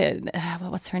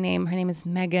 What's her name? Her name is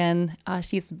Megan.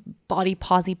 She's Body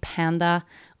Posy Panda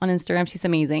on Instagram. She's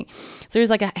amazing. So there's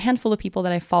like a handful of people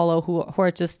that I follow who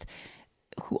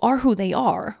are who they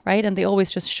are, right? And they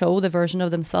always just show the version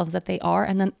of themselves that they are.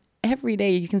 And then every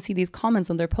day you can see these comments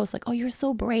on their posts like, oh, you're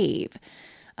so brave.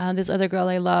 This other girl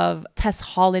I love, Tess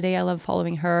Holiday, I love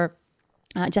following her.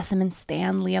 Jessamine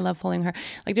Stanley, I love following her.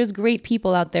 Like there's great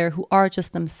people out there who are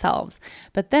just themselves.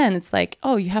 But then it's like,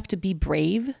 oh, you have to be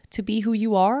brave to be who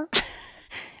you are.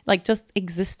 Like just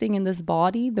existing in this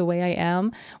body the way I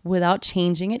am without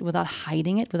changing it, without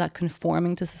hiding it, without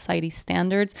conforming to society's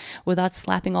standards, without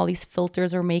slapping all these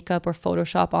filters or makeup or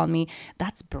Photoshop on me.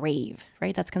 That's brave,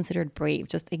 right? That's considered brave,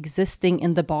 just existing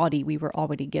in the body we were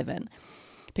already given.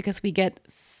 Because we get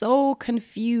so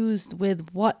confused with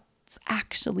what's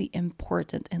actually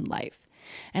important in life.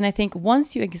 And I think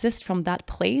once you exist from that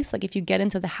place, like if you get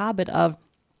into the habit of,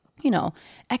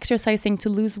 exercising to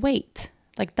lose weight,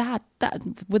 like that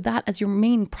with that as your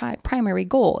main primary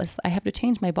goal is I have to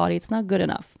change my body. It's not good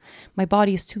enough. My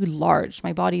body is too large.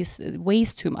 My body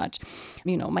weighs too much.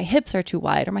 My hips are too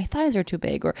wide or my thighs are too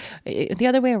big, or the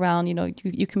other way around,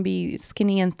 you can be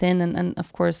skinny and thin and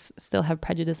of course still have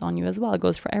prejudice on you as well. It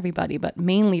goes for everybody, but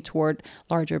mainly toward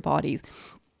larger bodies.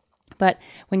 But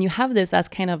when you have this as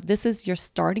kind of, this is your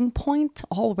starting point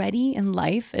already in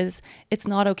life, is it's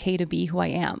not okay to be who I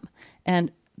am.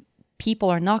 And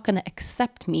people are not going to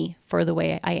accept me for the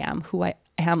way I am, who I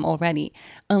am already,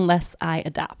 unless I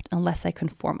adapt, unless I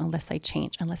conform, unless I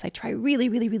change, unless I try really,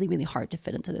 really, really, really hard to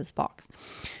fit into this box.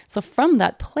 So from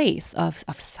that place of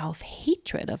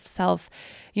self-hatred, of of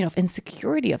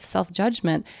insecurity, of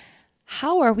self-judgment,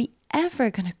 how are we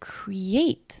ever going to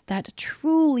create that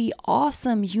truly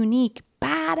awesome, unique,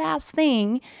 badass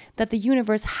thing that the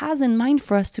universe has in mind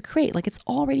for us to create? Like it's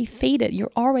already fated.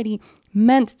 You're already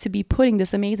meant to be putting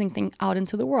this amazing thing out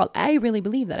into the world. I really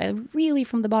believe that. I really,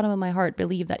 from the bottom of my heart,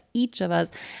 believe that each of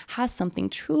us has something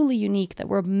truly unique that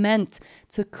we're meant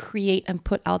to create and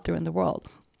put out there in the world.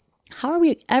 How are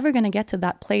we ever going to get to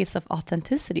that place of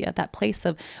authenticity, at that place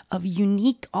of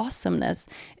unique awesomeness,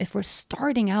 if we're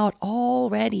starting out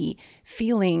already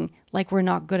feeling like we're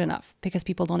not good enough because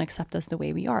people don't accept us the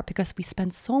way we are, because we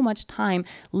spend so much time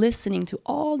listening to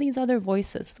all these other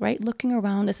voices, right? Looking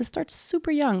around us. It starts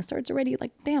super young, starts already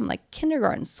like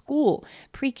kindergarten, school,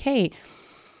 pre-K.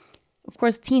 Of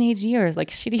course, teenage years, like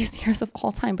shittiest years of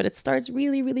all time, but it starts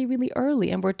really, really, really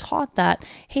early. And we're taught that,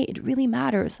 hey, it really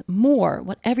matters more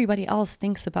what everybody else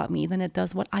thinks about me than it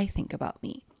does what I think about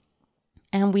me.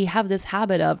 And we have this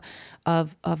habit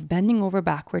of bending over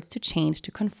backwards to change,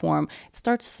 to conform. It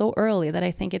starts so early that I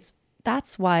think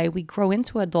that's why we grow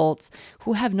into adults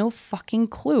who have no fucking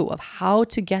clue of how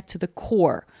to get to the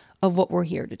core of what we're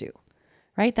here to do.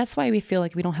 Right? That's why we feel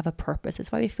like we don't have a purpose.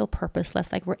 It's why we feel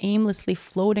purposeless, like we're aimlessly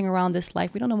floating around this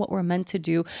life. We don't know what we're meant to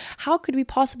do. How could we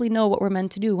possibly know what we're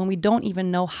meant to do when we don't even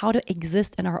know how to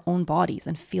exist in our own bodies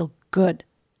and feel good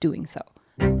doing so?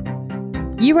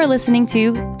 You are listening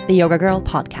to the Yoga Girl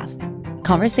Podcast,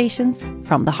 conversations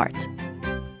from the heart.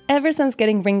 Ever since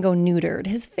getting Ringo neutered,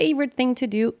 his favorite thing to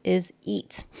do is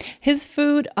eat. His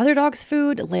food, other dogs'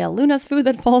 food, Leia Luna's food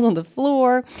that falls on the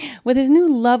floor. With his new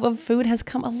love of food has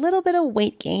come a little bit of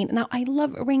weight gain. Now, I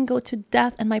love Ringo to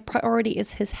death, and my priority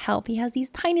is his health. He has these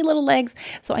tiny little legs,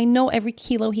 so I know every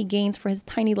kilo he gains for his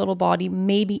tiny little body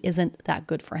maybe isn't that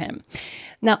good for him.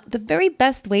 Now, the very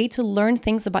best way to learn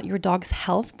things about your dog's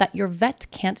health that your vet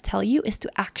can't tell you is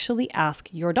to actually ask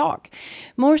your dog.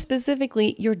 More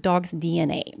specifically, your dog's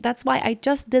DNA. That's why I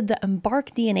just did the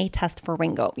Embark DNA test for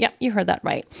Ringo. Yeah, you heard that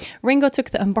right. Ringo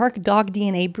took the Embark Dog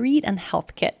DNA Breed and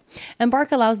Health Kit.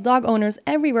 Embark allows dog owners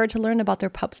everywhere to learn about their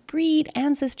pup's breed,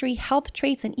 ancestry, health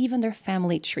traits, and even their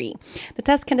family tree. The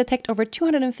test can detect over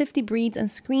 250 breeds and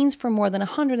screens for more than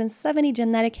 170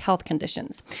 genetic health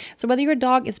conditions. So whether your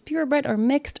dog is purebred or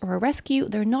mixed or a rescue,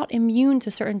 they're not immune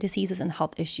to certain diseases and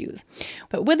health issues.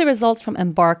 But with the results from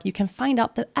Embark, you can find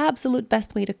out the absolute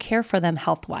best way to care for them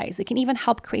health-wise. It can even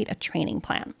help create a training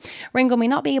plan. Ringo may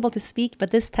not be able to speak,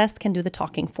 but this test can do the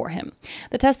talking for him.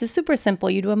 The test is super simple.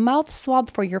 You do a mouth swab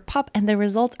for your pup, and the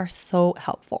results are so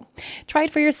helpful. Try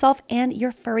it for yourself and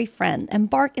your furry friend.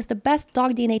 Embark is the best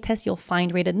dog DNA test you'll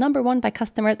find, rated #1 by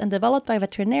customers and developed by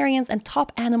veterinarians and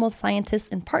top animal scientists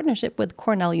in partnership with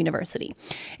Cornell University.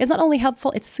 It's not only helpful,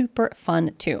 it's super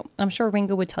fun too. I'm sure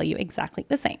Ringo would tell you exactly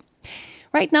the same.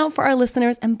 Right now, for our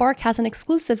listeners, Embark has an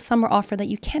exclusive summer offer that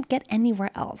you can't get anywhere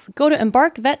else. Go to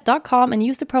embarkvet.com and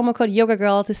use the promo code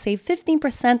YogaGirl to save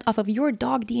 15% off of your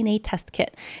dog DNA test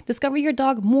kit. Discover your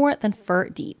dog more than fur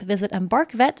deep. Visit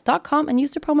embarkvet.com and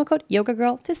use the promo code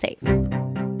YogaGirl to save.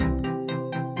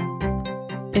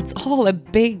 It's all a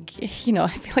big, I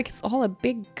feel like it's all a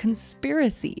big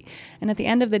conspiracy. And at the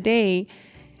end of the day,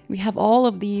 we have all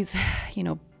of these,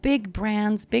 big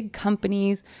brands, big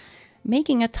companies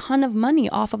making a ton of money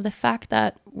off of the fact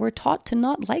that we're taught to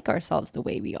not like ourselves the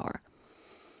way we are.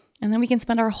 And then we can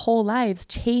spend our whole lives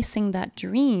chasing that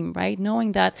dream, right?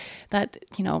 Knowing that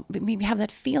we have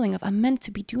that feeling of, I'm meant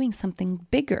to be doing something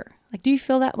bigger. Like, do you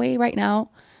feel that way right now?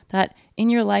 That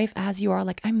in your life as you are,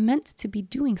 like, I'm meant to be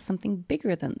doing something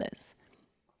bigger than this.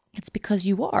 It's because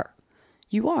you are.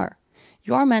 You are.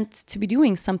 You are meant to be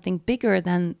doing something bigger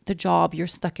than the job you're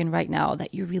stuck in right now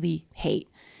that you really hate.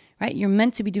 Right? You're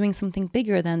meant to be doing something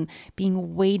bigger than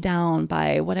being weighed down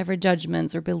by whatever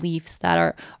judgments or beliefs that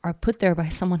are put there by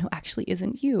someone who actually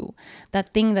isn't you.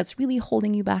 That thing that's really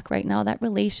holding you back right now, that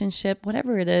relationship,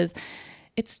 whatever it is,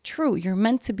 it's true. You're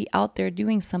meant to be out there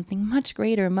doing something much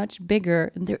greater, much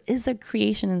bigger. And there is a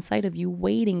creation inside of you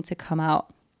waiting to come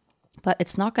out. But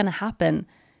it's not going to happen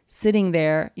sitting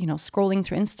there, scrolling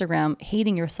through Instagram,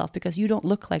 hating yourself because you don't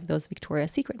look like those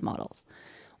Victoria's Secret models.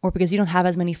 Or because you don't have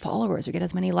as many followers or get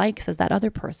as many likes as that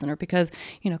other person, or because,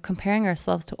 comparing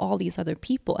ourselves to all these other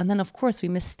people. And then, of course, we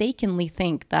mistakenly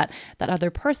think that that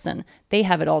other person, they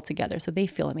have it all together, so they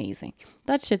feel amazing.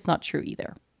 That shit's not true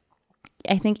either.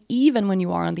 I think even when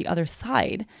you are on the other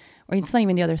side, or it's not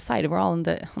even the other side, we're all on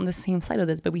the same side of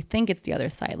this, but we think it's the other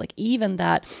side. Like even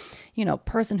that,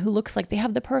 person who looks like they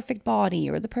have the perfect body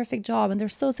or the perfect job and they're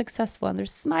so successful and they're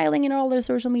smiling in all their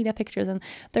social media pictures and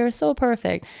they're so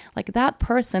perfect. Like that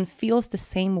person feels the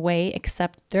same way,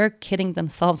 except they're kidding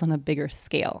themselves on a bigger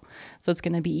scale. So it's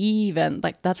going to be even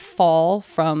like that fall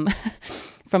from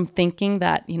thinking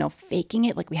that, faking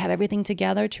it, like we have everything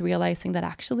together, to realizing that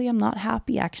actually I'm not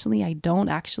happy. Actually, I don't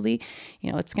actually,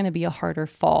 it's going to be a harder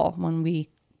fall when we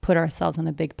put ourselves on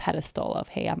a big pedestal of,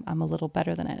 hey, I'm a little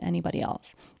better than anybody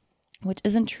else, which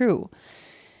isn't true.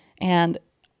 And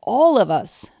all of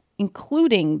us,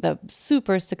 including the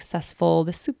super successful,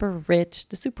 the super rich,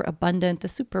 the super abundant, the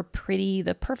super pretty,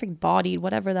 the perfect body,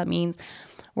 whatever that means.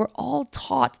 We're all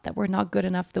taught that we're not good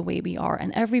enough the way we are.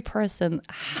 And every person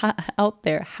out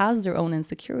there has their own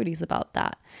insecurities about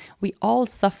that. We all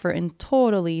suffer in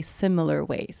totally similar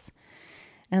ways.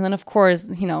 And then, of course,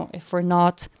 if we're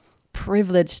not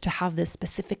privileged to have this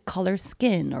specific color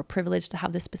skin, or privileged to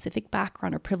have this specific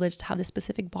background, or privileged to have this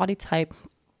specific body type,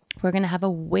 we're going to have a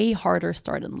way harder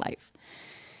start in life.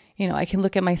 I can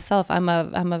look at myself. I'm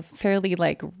a fairly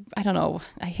I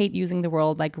hate using the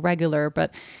word like regular,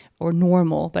 or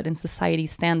normal, but in society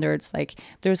standards, like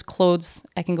there's clothes,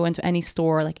 I can go into any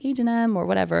store like H&M or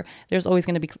whatever. There's always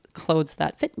going to be clothes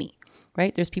that fit me,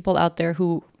 right? There's people out there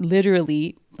who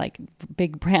literally, like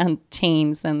big brand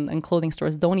chains and clothing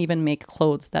stores, don't even make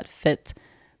clothes that fit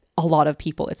a lot of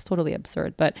people. It's totally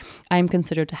absurd, but I'm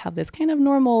considered to have this kind of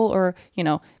normal or,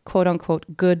 quote unquote,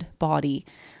 good body.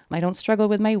 I don't struggle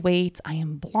with my weight. I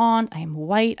am blonde. I am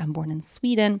white. I'm born in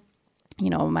Sweden.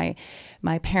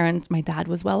 My parents, my dad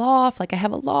was well off. Like I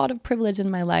have a lot of privilege in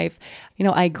my life.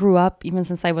 I grew up, even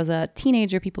since I was a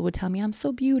teenager, people would tell me I'm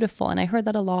so beautiful. And I heard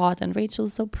that a lot. And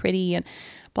Rachel's so pretty and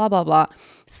blah, blah, blah.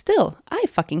 Still, I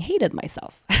fucking hated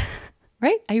myself.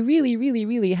 Right? I really, really,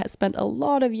 really have spent a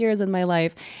lot of years in my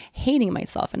life hating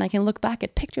myself. And I can look back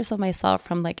at pictures of myself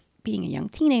from like being a young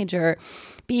teenager,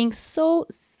 being so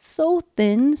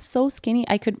thin, so skinny.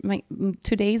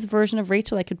 Today's version of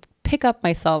Rachel, I could pick up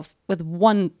myself with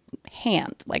one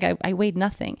hand. Like I weighed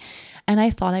nothing. And I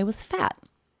thought I was fat.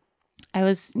 I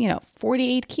was,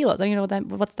 48 kilos. I don't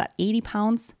know what's that, 80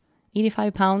 pounds,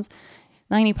 85 pounds,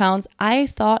 90 pounds. I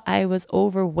thought I was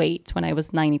overweight when I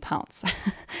was 90 pounds.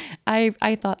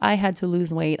 I thought I had to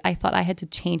lose weight. I thought I had to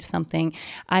change something.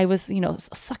 I was,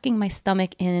 sucking my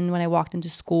stomach in when I walked into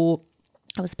school.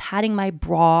 I was padding my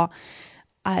bra.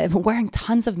 I'm wearing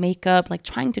tons of makeup, like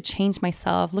trying to change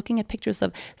myself, looking at pictures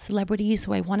of celebrities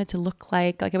who I wanted to look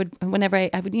like. Like I would, whenever I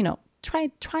would,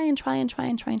 try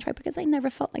because I never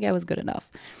felt like I was good enough.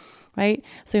 Right?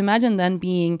 So imagine then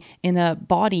being in a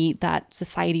body that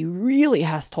society really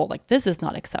has told, like, this is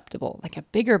not acceptable, like a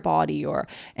bigger body or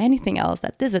anything else,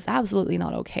 that this is absolutely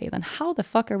not okay. Then how the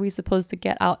fuck are we supposed to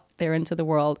get out there into the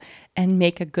world and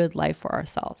make a good life for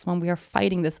ourselves when we are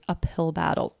fighting this uphill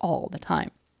battle all the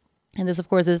time? And this, of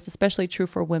course, is especially true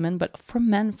for women, but for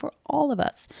men, for all of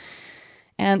us.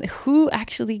 And who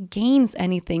actually gains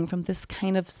anything from this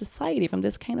kind of society, from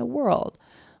this kind of world?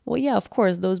 Well, yeah, of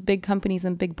course, those big companies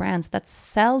and big brands that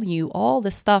sell you all the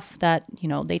stuff that,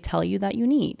 they tell you that you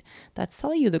need, that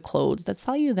sell you the clothes, that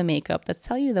sell you the makeup, that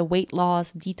sell you the weight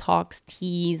loss detox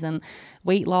teas and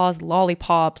weight loss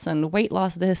lollipops and weight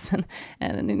loss this and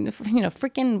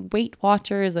freaking Weight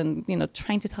Watchers and,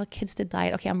 trying to tell kids to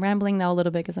diet. Okay, I'm rambling now a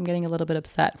little bit because I'm getting a little bit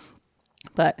upset.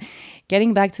 But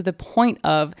getting back to the point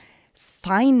of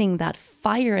finding that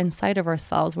fire inside of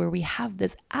ourselves where we have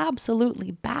this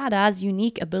absolutely badass,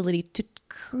 unique ability to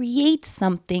create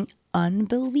something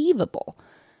unbelievable,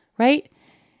 right?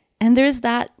 And there's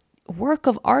that work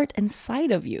of art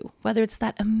inside of you, whether it's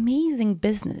that amazing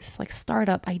business, like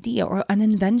startup idea or an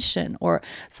invention or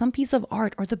some piece of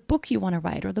art or the book you want to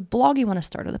write or the blog you want to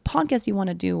start or the podcast you want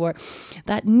to do or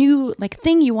that new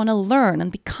thing you want to learn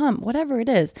and become, whatever it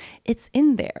is, it's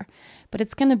in there. But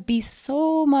it's going to be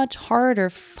so much harder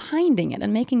finding it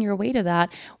and making your way to that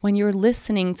when you're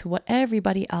listening to what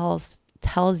everybody else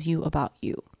tells you about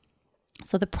you.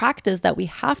 So the practice that we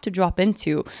have to drop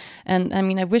into, and I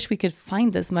mean, I wish we could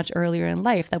find this much earlier in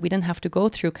life, that we didn't have to go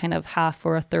through kind of half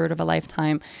or a third of a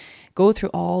lifetime, go through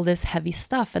all this heavy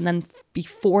stuff and then be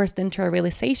forced into a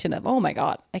realization of, oh my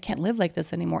God, I can't live like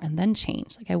this anymore, and then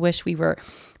change. Like I wish we were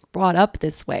brought up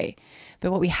this way.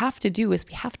 But what we have to do is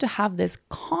we have to have this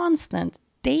constant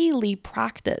daily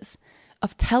practice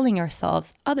of telling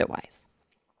ourselves otherwise.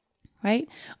 Right?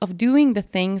 Of doing the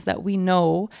things that we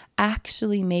know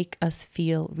actually make us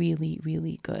feel really,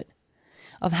 really good.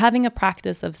 Of having a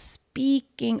practice of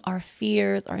speaking our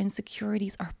fears, our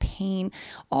insecurities, our pain,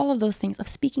 all of those things, of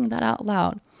speaking that out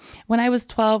loud. When I was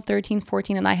 12, 13,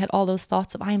 14, and I had all those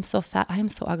thoughts of I am so fat, I am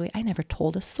so ugly, I never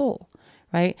told a soul.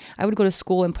 Right? I would go to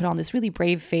school and put on this really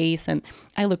brave face and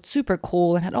I looked super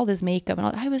cool and had all this makeup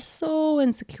and I was so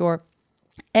insecure.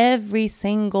 Every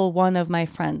single one of my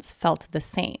friends felt the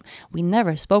same. We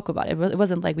never spoke about it. It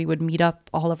wasn't like we would meet up,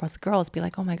 all of us girls, be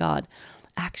like, oh my God,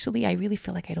 actually, I really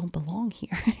feel like I don't belong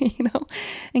here,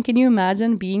 And can you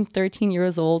imagine being 13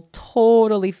 years old,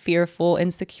 totally fearful,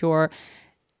 insecure,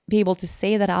 be able to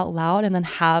say that out loud and then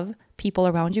have people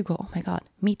around you go, oh my God,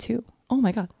 me too. Oh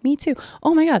my God, me too.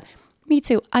 Oh my God, me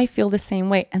too. I feel the same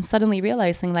way. And suddenly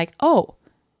realizing like, oh,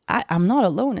 I'm not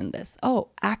alone in this. Oh,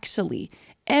 actually,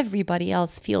 everybody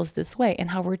else feels this way.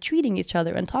 And how we're treating each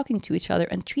other and talking to each other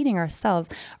and treating ourselves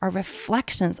are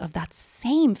reflections of that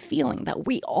same feeling that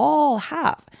we all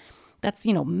have. That's,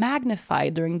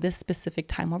 magnified during this specific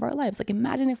time of our lives. Like,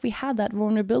 imagine if we had that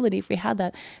vulnerability, if we had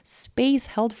that space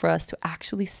held for us to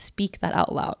actually speak that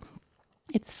out loud.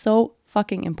 It's so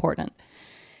fucking important.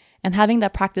 And having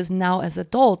that practice now as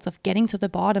adults of getting to the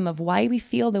bottom of why we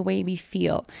feel the way we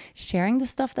feel, sharing the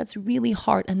stuff that's really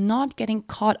hard and not getting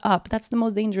caught up. That's the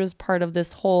most dangerous part of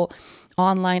this whole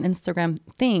online Instagram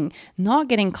thing. Not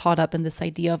getting caught up in this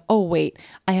idea of, oh, wait,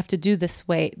 I have to do this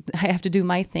way. I have to do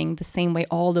my thing the same way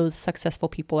all those successful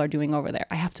people are doing over there.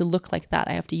 I have to look like that.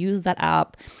 I have to use that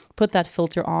app, put that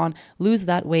filter on, lose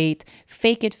that weight,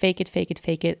 fake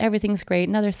it. Everything's great.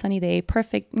 Another sunny day,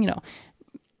 perfect,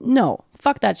 No,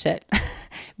 fuck that shit.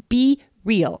 Be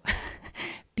real.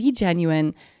 Be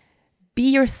genuine. Be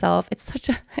yourself.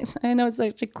 I know it's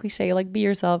such a cliche, like be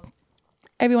yourself.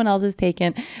 Everyone else is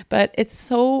taken, but it's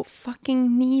so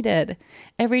fucking needed.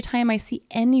 Every time I see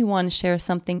anyone share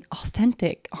something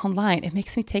authentic online, it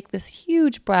makes me take this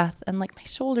huge breath and like my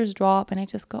shoulders drop and I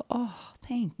just go, oh,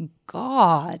 thank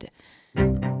God.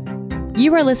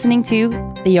 You are listening to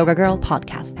the Yoga Girl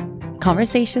Podcast,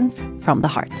 Conversations from the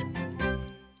Heart.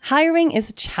 Hiring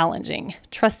is challenging.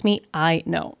 Trust me, I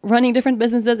know. Running different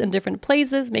businesses in different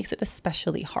places makes it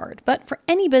especially hard. But for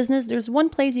any business, there's one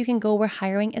place you can go where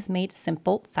hiring is made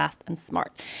simple, fast, and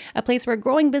smart. A place where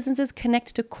growing businesses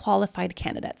connect to qualified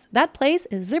candidates. That place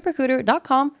is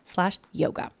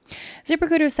ZipRecruiter.com/yoga.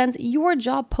 ZipRecruiter sends your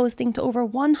job posting to over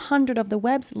 100 of the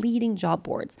web's leading job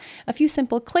boards. A few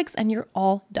simple clicks and you're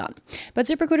all done. But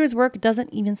ZipRecruiter's work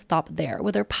doesn't even stop there.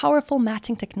 With their powerful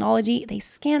matching technology, they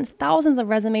scan thousands of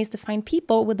resumes to find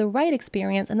people with the right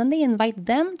experience, and then they invite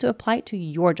them to apply to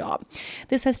your job.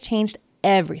 This has changed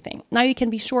everything. Now you can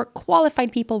be sure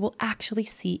qualified people will actually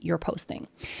see your posting.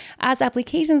 As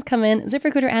applications come in,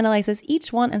 ZipRecruiter analyzes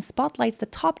each one and spotlights the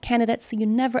top candidates so you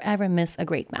never ever miss a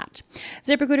great match.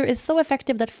 ZipRecruiter is so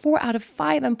effective that 4 out of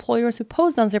 5 employers who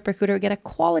post on ZipRecruiter get a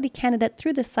quality candidate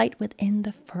through the site within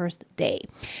the first day.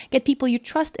 Get people you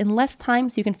trust in less time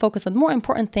so you can focus on more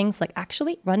important things like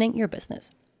actually running your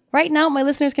business. Right now, my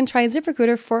listeners can try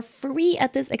ZipRecruiter for free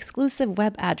at this exclusive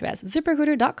web address,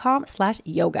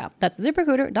 ZipRecruiter.com/yoga. That's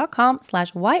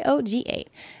ZipRecruiter.com/YOGA.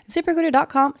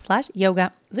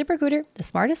 ZipRecruiter.com/yoga. ZipRecruiter, the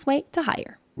smartest way to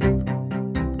hire.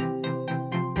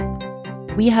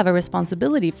 We have a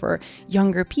responsibility for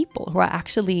younger people who are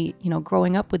actually,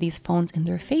 growing up with these phones in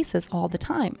their faces all the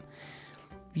time.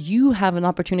 You have an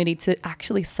opportunity to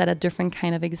actually set a different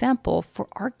kind of example for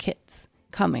our kids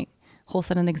coming. Who'll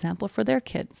set an example for their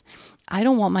kids. I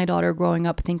don't want my daughter growing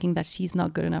up thinking that she's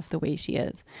not good enough the way she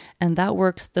is. And that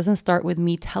doesn't start with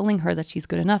me telling her that she's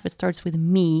good enough. It starts with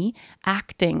me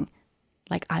acting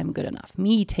like I'm good enough.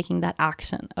 Me taking that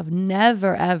action of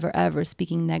never, ever, ever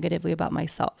speaking negatively about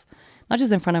myself. Not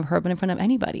just in front of her, but in front of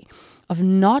anybody. Of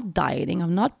not dieting, of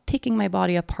not picking my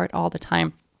body apart all the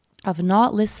time. Of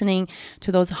not listening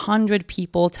to those 100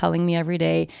 people telling me every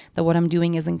day that what I'm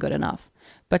doing isn't good enough.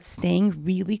 But staying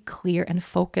really clear and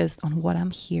focused on what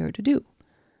I'm here to do,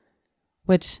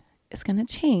 which is going to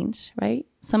change, right?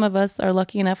 Some of us are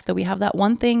lucky enough that we have that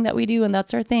one thing that we do and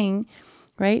that's our thing,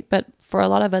 right? But for a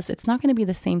lot of us, it's not going to be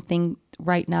the same thing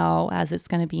right now as it's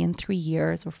going to be in 3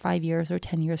 years or 5 years or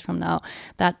 10 years from now.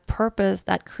 That purpose,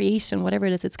 that creation, whatever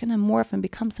it is, it's going to morph and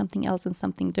become something else and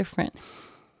something different.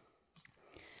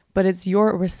 But it's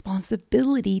your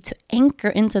responsibility to anchor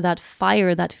into that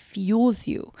fire that fuels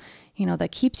you.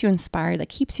 That keeps you inspired, that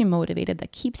keeps you motivated,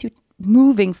 that keeps you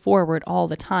moving forward all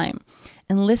the time.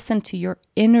 And listen to your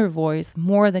inner voice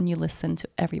more than you listen to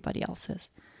everybody else's.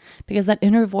 Because that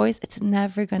inner voice, it's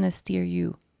never going to steer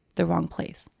you the wrong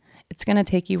place. It's going to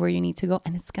take you where you need to go,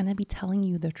 and it's going to be telling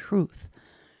you the truth.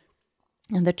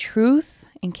 And the truth,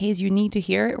 in case you need to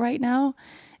hear it right now,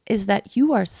 is that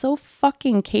you are so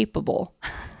fucking capable.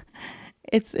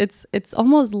 It's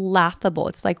almost laughable.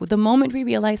 It's like the moment we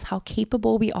realize how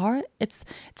capable we are, it's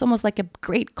almost like a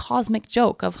great cosmic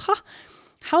joke of,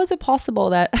 how is it possible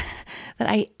that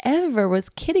I ever was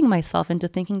kidding myself into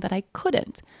thinking that I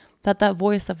couldn't, that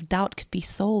voice of doubt could be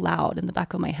so loud in the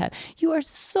back of my head. You are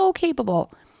so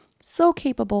capable, so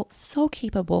capable, so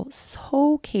capable,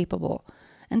 so capable.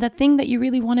 And that thing that you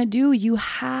really want to do, you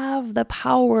have the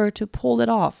power to pull it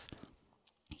off.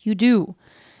 You do.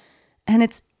 And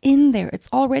it's in there. It's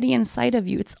already inside of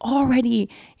you. It's already,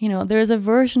 there's a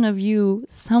version of you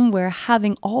somewhere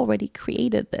having already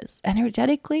created this.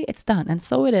 Energetically, it's done. And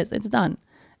so it is. It's done.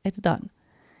 It's done.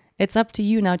 It's up to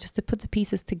you now just to put the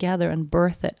pieces together and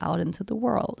birth it out into the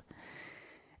world.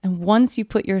 And once you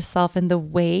put yourself in the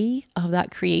way of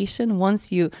that creation,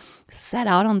 once you set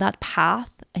out on that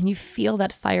path and you feel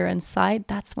that fire inside,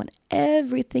 that's when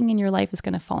everything in your life is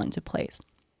going to fall into place.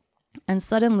 And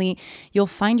suddenly you'll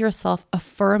find yourself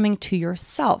affirming to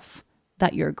yourself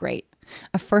that you're great,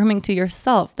 affirming to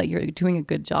yourself that you're doing a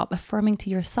good job, affirming to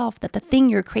yourself that the thing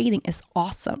you're creating is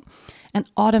awesome. And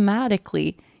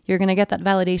automatically you're going to get that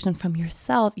validation from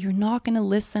yourself. You're not going to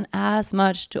listen as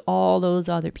much to all those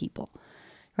other people,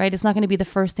 right? It's not going to be the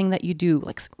first thing that you do,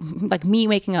 like me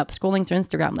waking up, scrolling through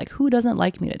Instagram, like who doesn't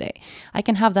like me today? I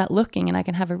can have that looking and I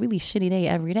can have a really shitty day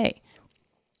every day.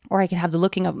 Or I could have the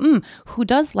looking of, who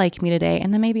does like me today?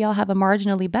 And then maybe I'll have a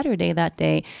marginally better day that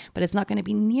day, but it's not going to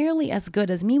be nearly as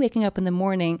good as me waking up in the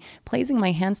morning, placing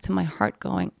my hands to my heart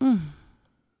going,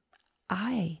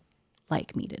 I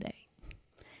like me today.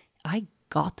 I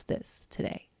got this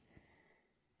today.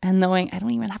 And knowing I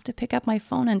don't even have to pick up my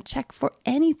phone and check for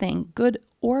anything, good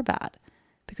or bad,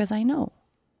 because I know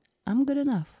I'm good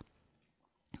enough.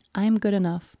 I'm good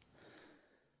enough.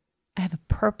 I have a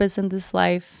purpose in this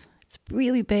life. It's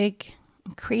really big.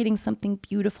 I'm creating something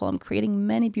beautiful. I'm creating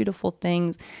many beautiful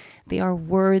things. They are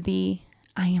worthy.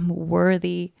 I am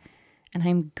worthy. And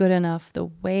I'm good enough the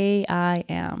way I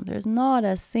am. There's not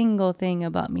a single thing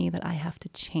about me that I have to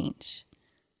change.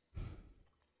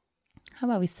 How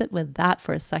about we sit with that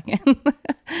for a second?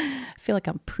 I feel like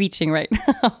I'm preaching right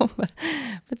now.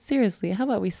 But seriously, how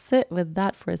about we sit with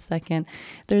that for a second?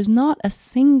 There's not a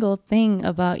single thing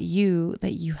about you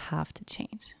that you have to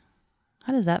change.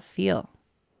 How does that feel?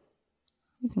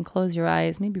 You can close your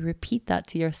eyes, maybe repeat that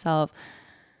to yourself.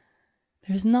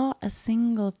 There's not a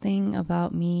single thing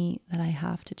about me that I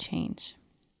have to change.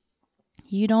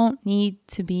 You don't need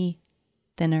to be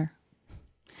thinner.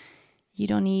 You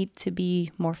don't need to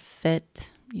be more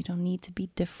fit. You don't need to be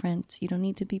different. You don't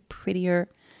need to be prettier.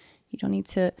 You don't need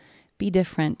to be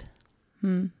different.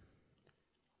 You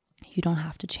don't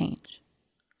have to change.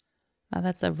 Now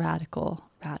that's a radical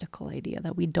idea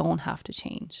that we don't have to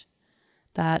change.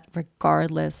 That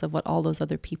regardless of what all those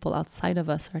other people outside of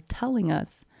us are telling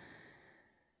us,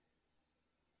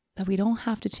 that we don't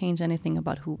have to change anything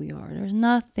about who we are. There's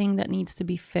nothing that needs to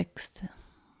be fixed.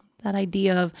 That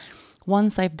idea of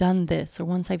once I've done this, or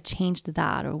once I've changed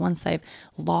that, or once I've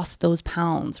lost those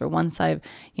pounds, or once I've,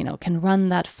 can run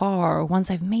that far, or once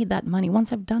I've made that money,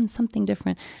 once I've done something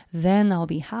different, then I'll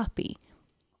be happy.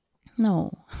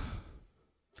 No.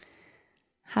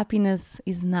 Happiness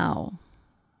is now.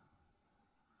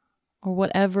 Or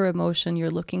whatever emotion you're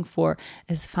looking for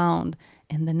is found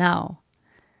in the now.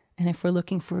 And if we're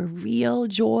looking for real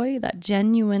joy, that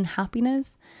genuine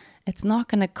happiness, it's not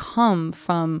going to come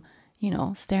from,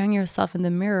 staring yourself in the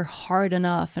mirror hard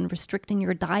enough and restricting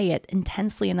your diet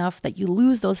intensely enough that you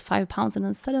lose those 5 pounds. And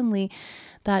then suddenly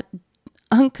that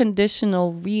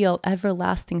unconditional, real,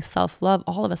 everlasting self-love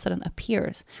all of a sudden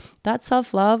appears. That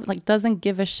self-love doesn't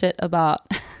give a shit about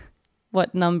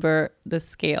what number the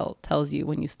scale tells you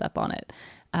when you step on it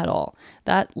at all.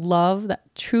 That love,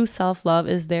 that true self-love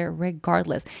is there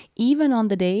regardless. Even on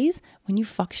the days when you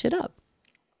fuck shit up.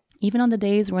 Even on the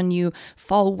days when you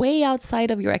fall way outside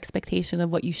of your expectation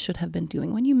of what you should have been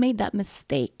doing. When you made that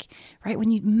mistake, right? When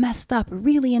you messed up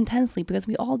really intensely, because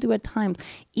we all do at times.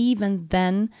 Even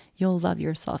then, you'll love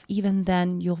yourself. Even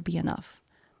then, you'll be enough.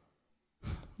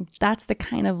 That's the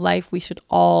kind of life we should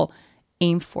all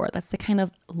aim for. That's the kind of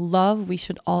love we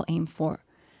should all aim for.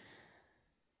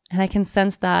 And I can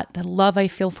sense that the love I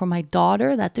feel for my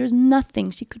daughter, that there's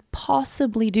nothing she could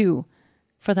possibly do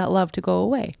for that love to go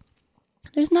away.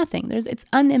 There's nothing. It's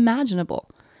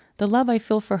unimaginable. The love I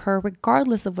feel for her,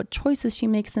 regardless of what choices she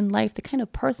makes in life, the kind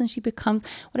of person she becomes,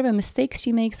 whatever mistakes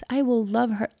she makes, I will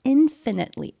love her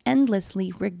infinitely,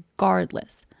 endlessly,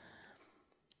 regardless.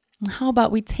 How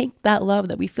about we take that love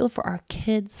that we feel for our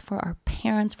kids, for our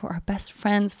parents, for our best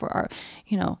friends, for our,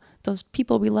 those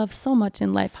people we love so much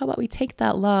in life. How about we take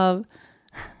that love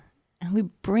and we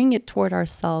bring it toward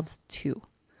ourselves too?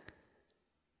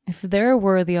 If they're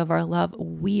worthy of our love,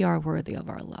 we are worthy of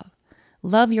our love.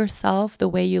 Love yourself the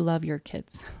way you love your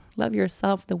kids. Love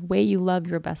yourself the way you love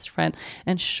your best friend,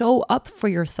 and show up for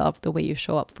yourself the way you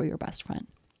show up for your best friend.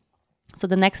 So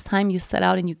the next time you set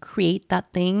out and you create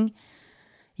that thing,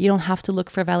 you don't have to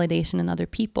look for validation in other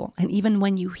people. And even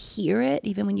when you hear it,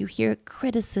 even when you hear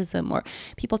criticism or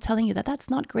people telling you that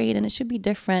that's not great and it should be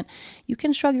different, you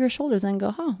can shrug your shoulders and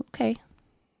go, oh, okay.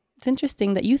 It's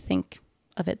interesting that you think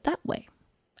of it that way.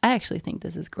 I actually think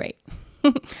this is great.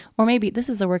 Or maybe this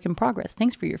is a work in progress.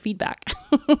 Thanks for your feedback.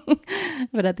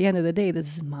 But at the end of the day,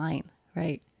 this is mine,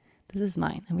 right? This is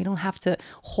mine. And we don't have to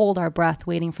hold our breath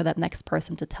waiting for that next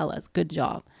person to tell us, good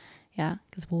job. Yeah,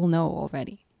 because we'll know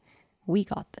already. We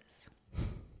got this.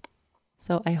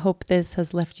 So I hope this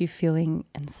has left you feeling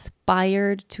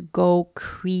inspired to go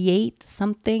create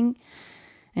something.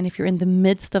 And if you're in the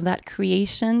midst of that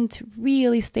creation, to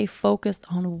really stay focused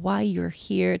on why you're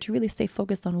here, to really stay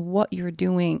focused on what you're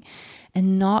doing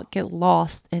and not get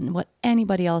lost in what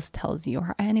anybody else tells you or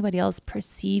how anybody else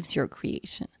perceives your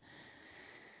creation.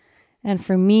 And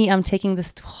for me, I'm taking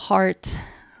this to heart,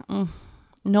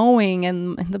 knowing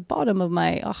and in the bottom of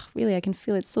my, really, I can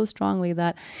feel it so strongly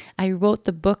that I wrote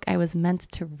the book I was meant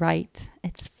to write.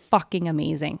 It's fucking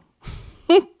amazing.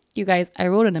 You guys, I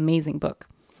wrote an amazing book.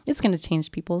 It's going to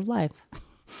change people's lives.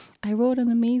 I wrote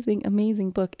an amazing, amazing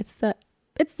book. It's the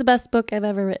best book I've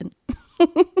ever written.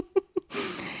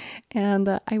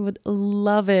 And I would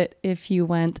love it if you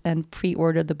went and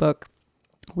pre-ordered the book.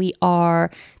 We are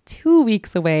 2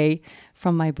 weeks away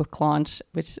from my book launch,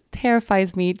 which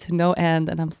terrifies me to no end.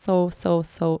 And I'm so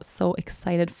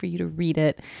excited for you to read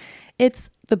it. It's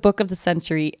the book of the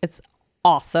century. It's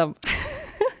awesome.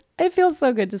 It feels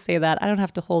so good to say that. I don't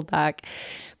have to hold back.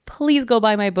 Please go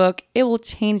buy my book. It will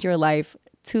change your life.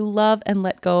 To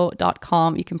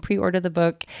loveandletgo.com. You can pre-order the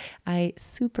book. I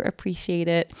super appreciate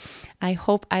it. I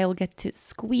hope I'll get to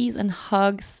squeeze and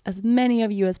hug as many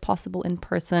of you as possible in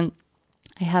person.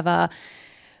 I have a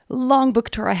long book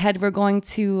tour ahead. We're going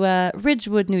to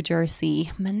Ridgewood, New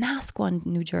Jersey, Manasquan,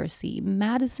 New Jersey,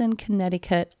 Madison,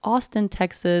 Connecticut, Austin,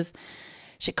 Texas,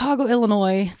 Chicago,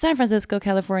 Illinois, San Francisco,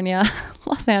 California,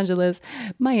 Los Angeles,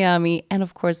 Miami, and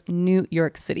of course, New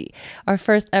York City. Our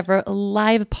first ever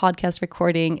live podcast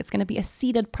recording. It's going to be a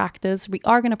seated practice. We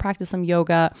are going to practice some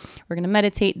yoga. We're going to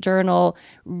meditate, journal,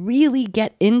 really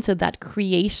get into that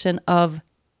creation of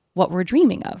what we're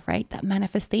dreaming of, right? That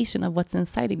manifestation of what's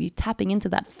inside of you, tapping into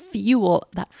that fuel,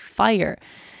 that fire.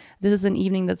 This is an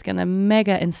evening that's going to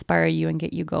mega inspire you and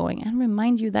get you going and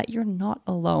remind you that you're not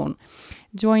alone.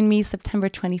 Join me September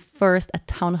 21st at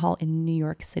Town Hall in New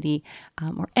York City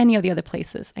or any of the other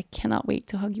places. I cannot wait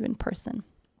to hug you in person.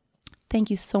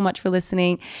 Thank you so much for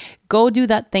listening. Go do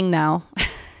that thing now.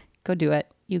 Go do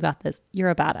it. You got this. You're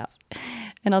a badass.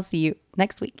 And I'll see you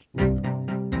next week.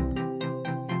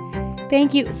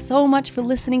 Thank you so much for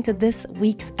listening to this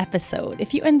week's episode.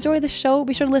 If you enjoy the show,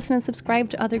 be sure to listen and subscribe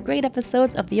to other great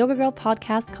episodes of the Yoga Girl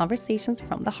podcast, Conversations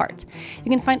from the Heart.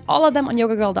 You can find all of them on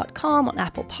yogagirl.com, on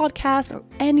Apple Podcasts, or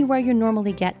anywhere you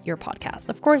normally get your podcast.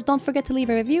 Of course, don't forget to leave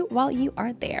a review while you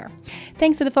are there.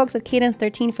 Thanks to the folks at Cadence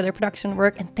 13 for their production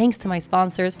work, and thanks to my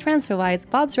sponsors, TransferWise,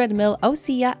 Bob's Red Mill,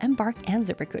 Osea, Embark, and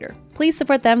ZipRecruiter. Please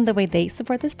support them the way they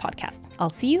support this podcast. I'll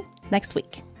see you next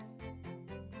week.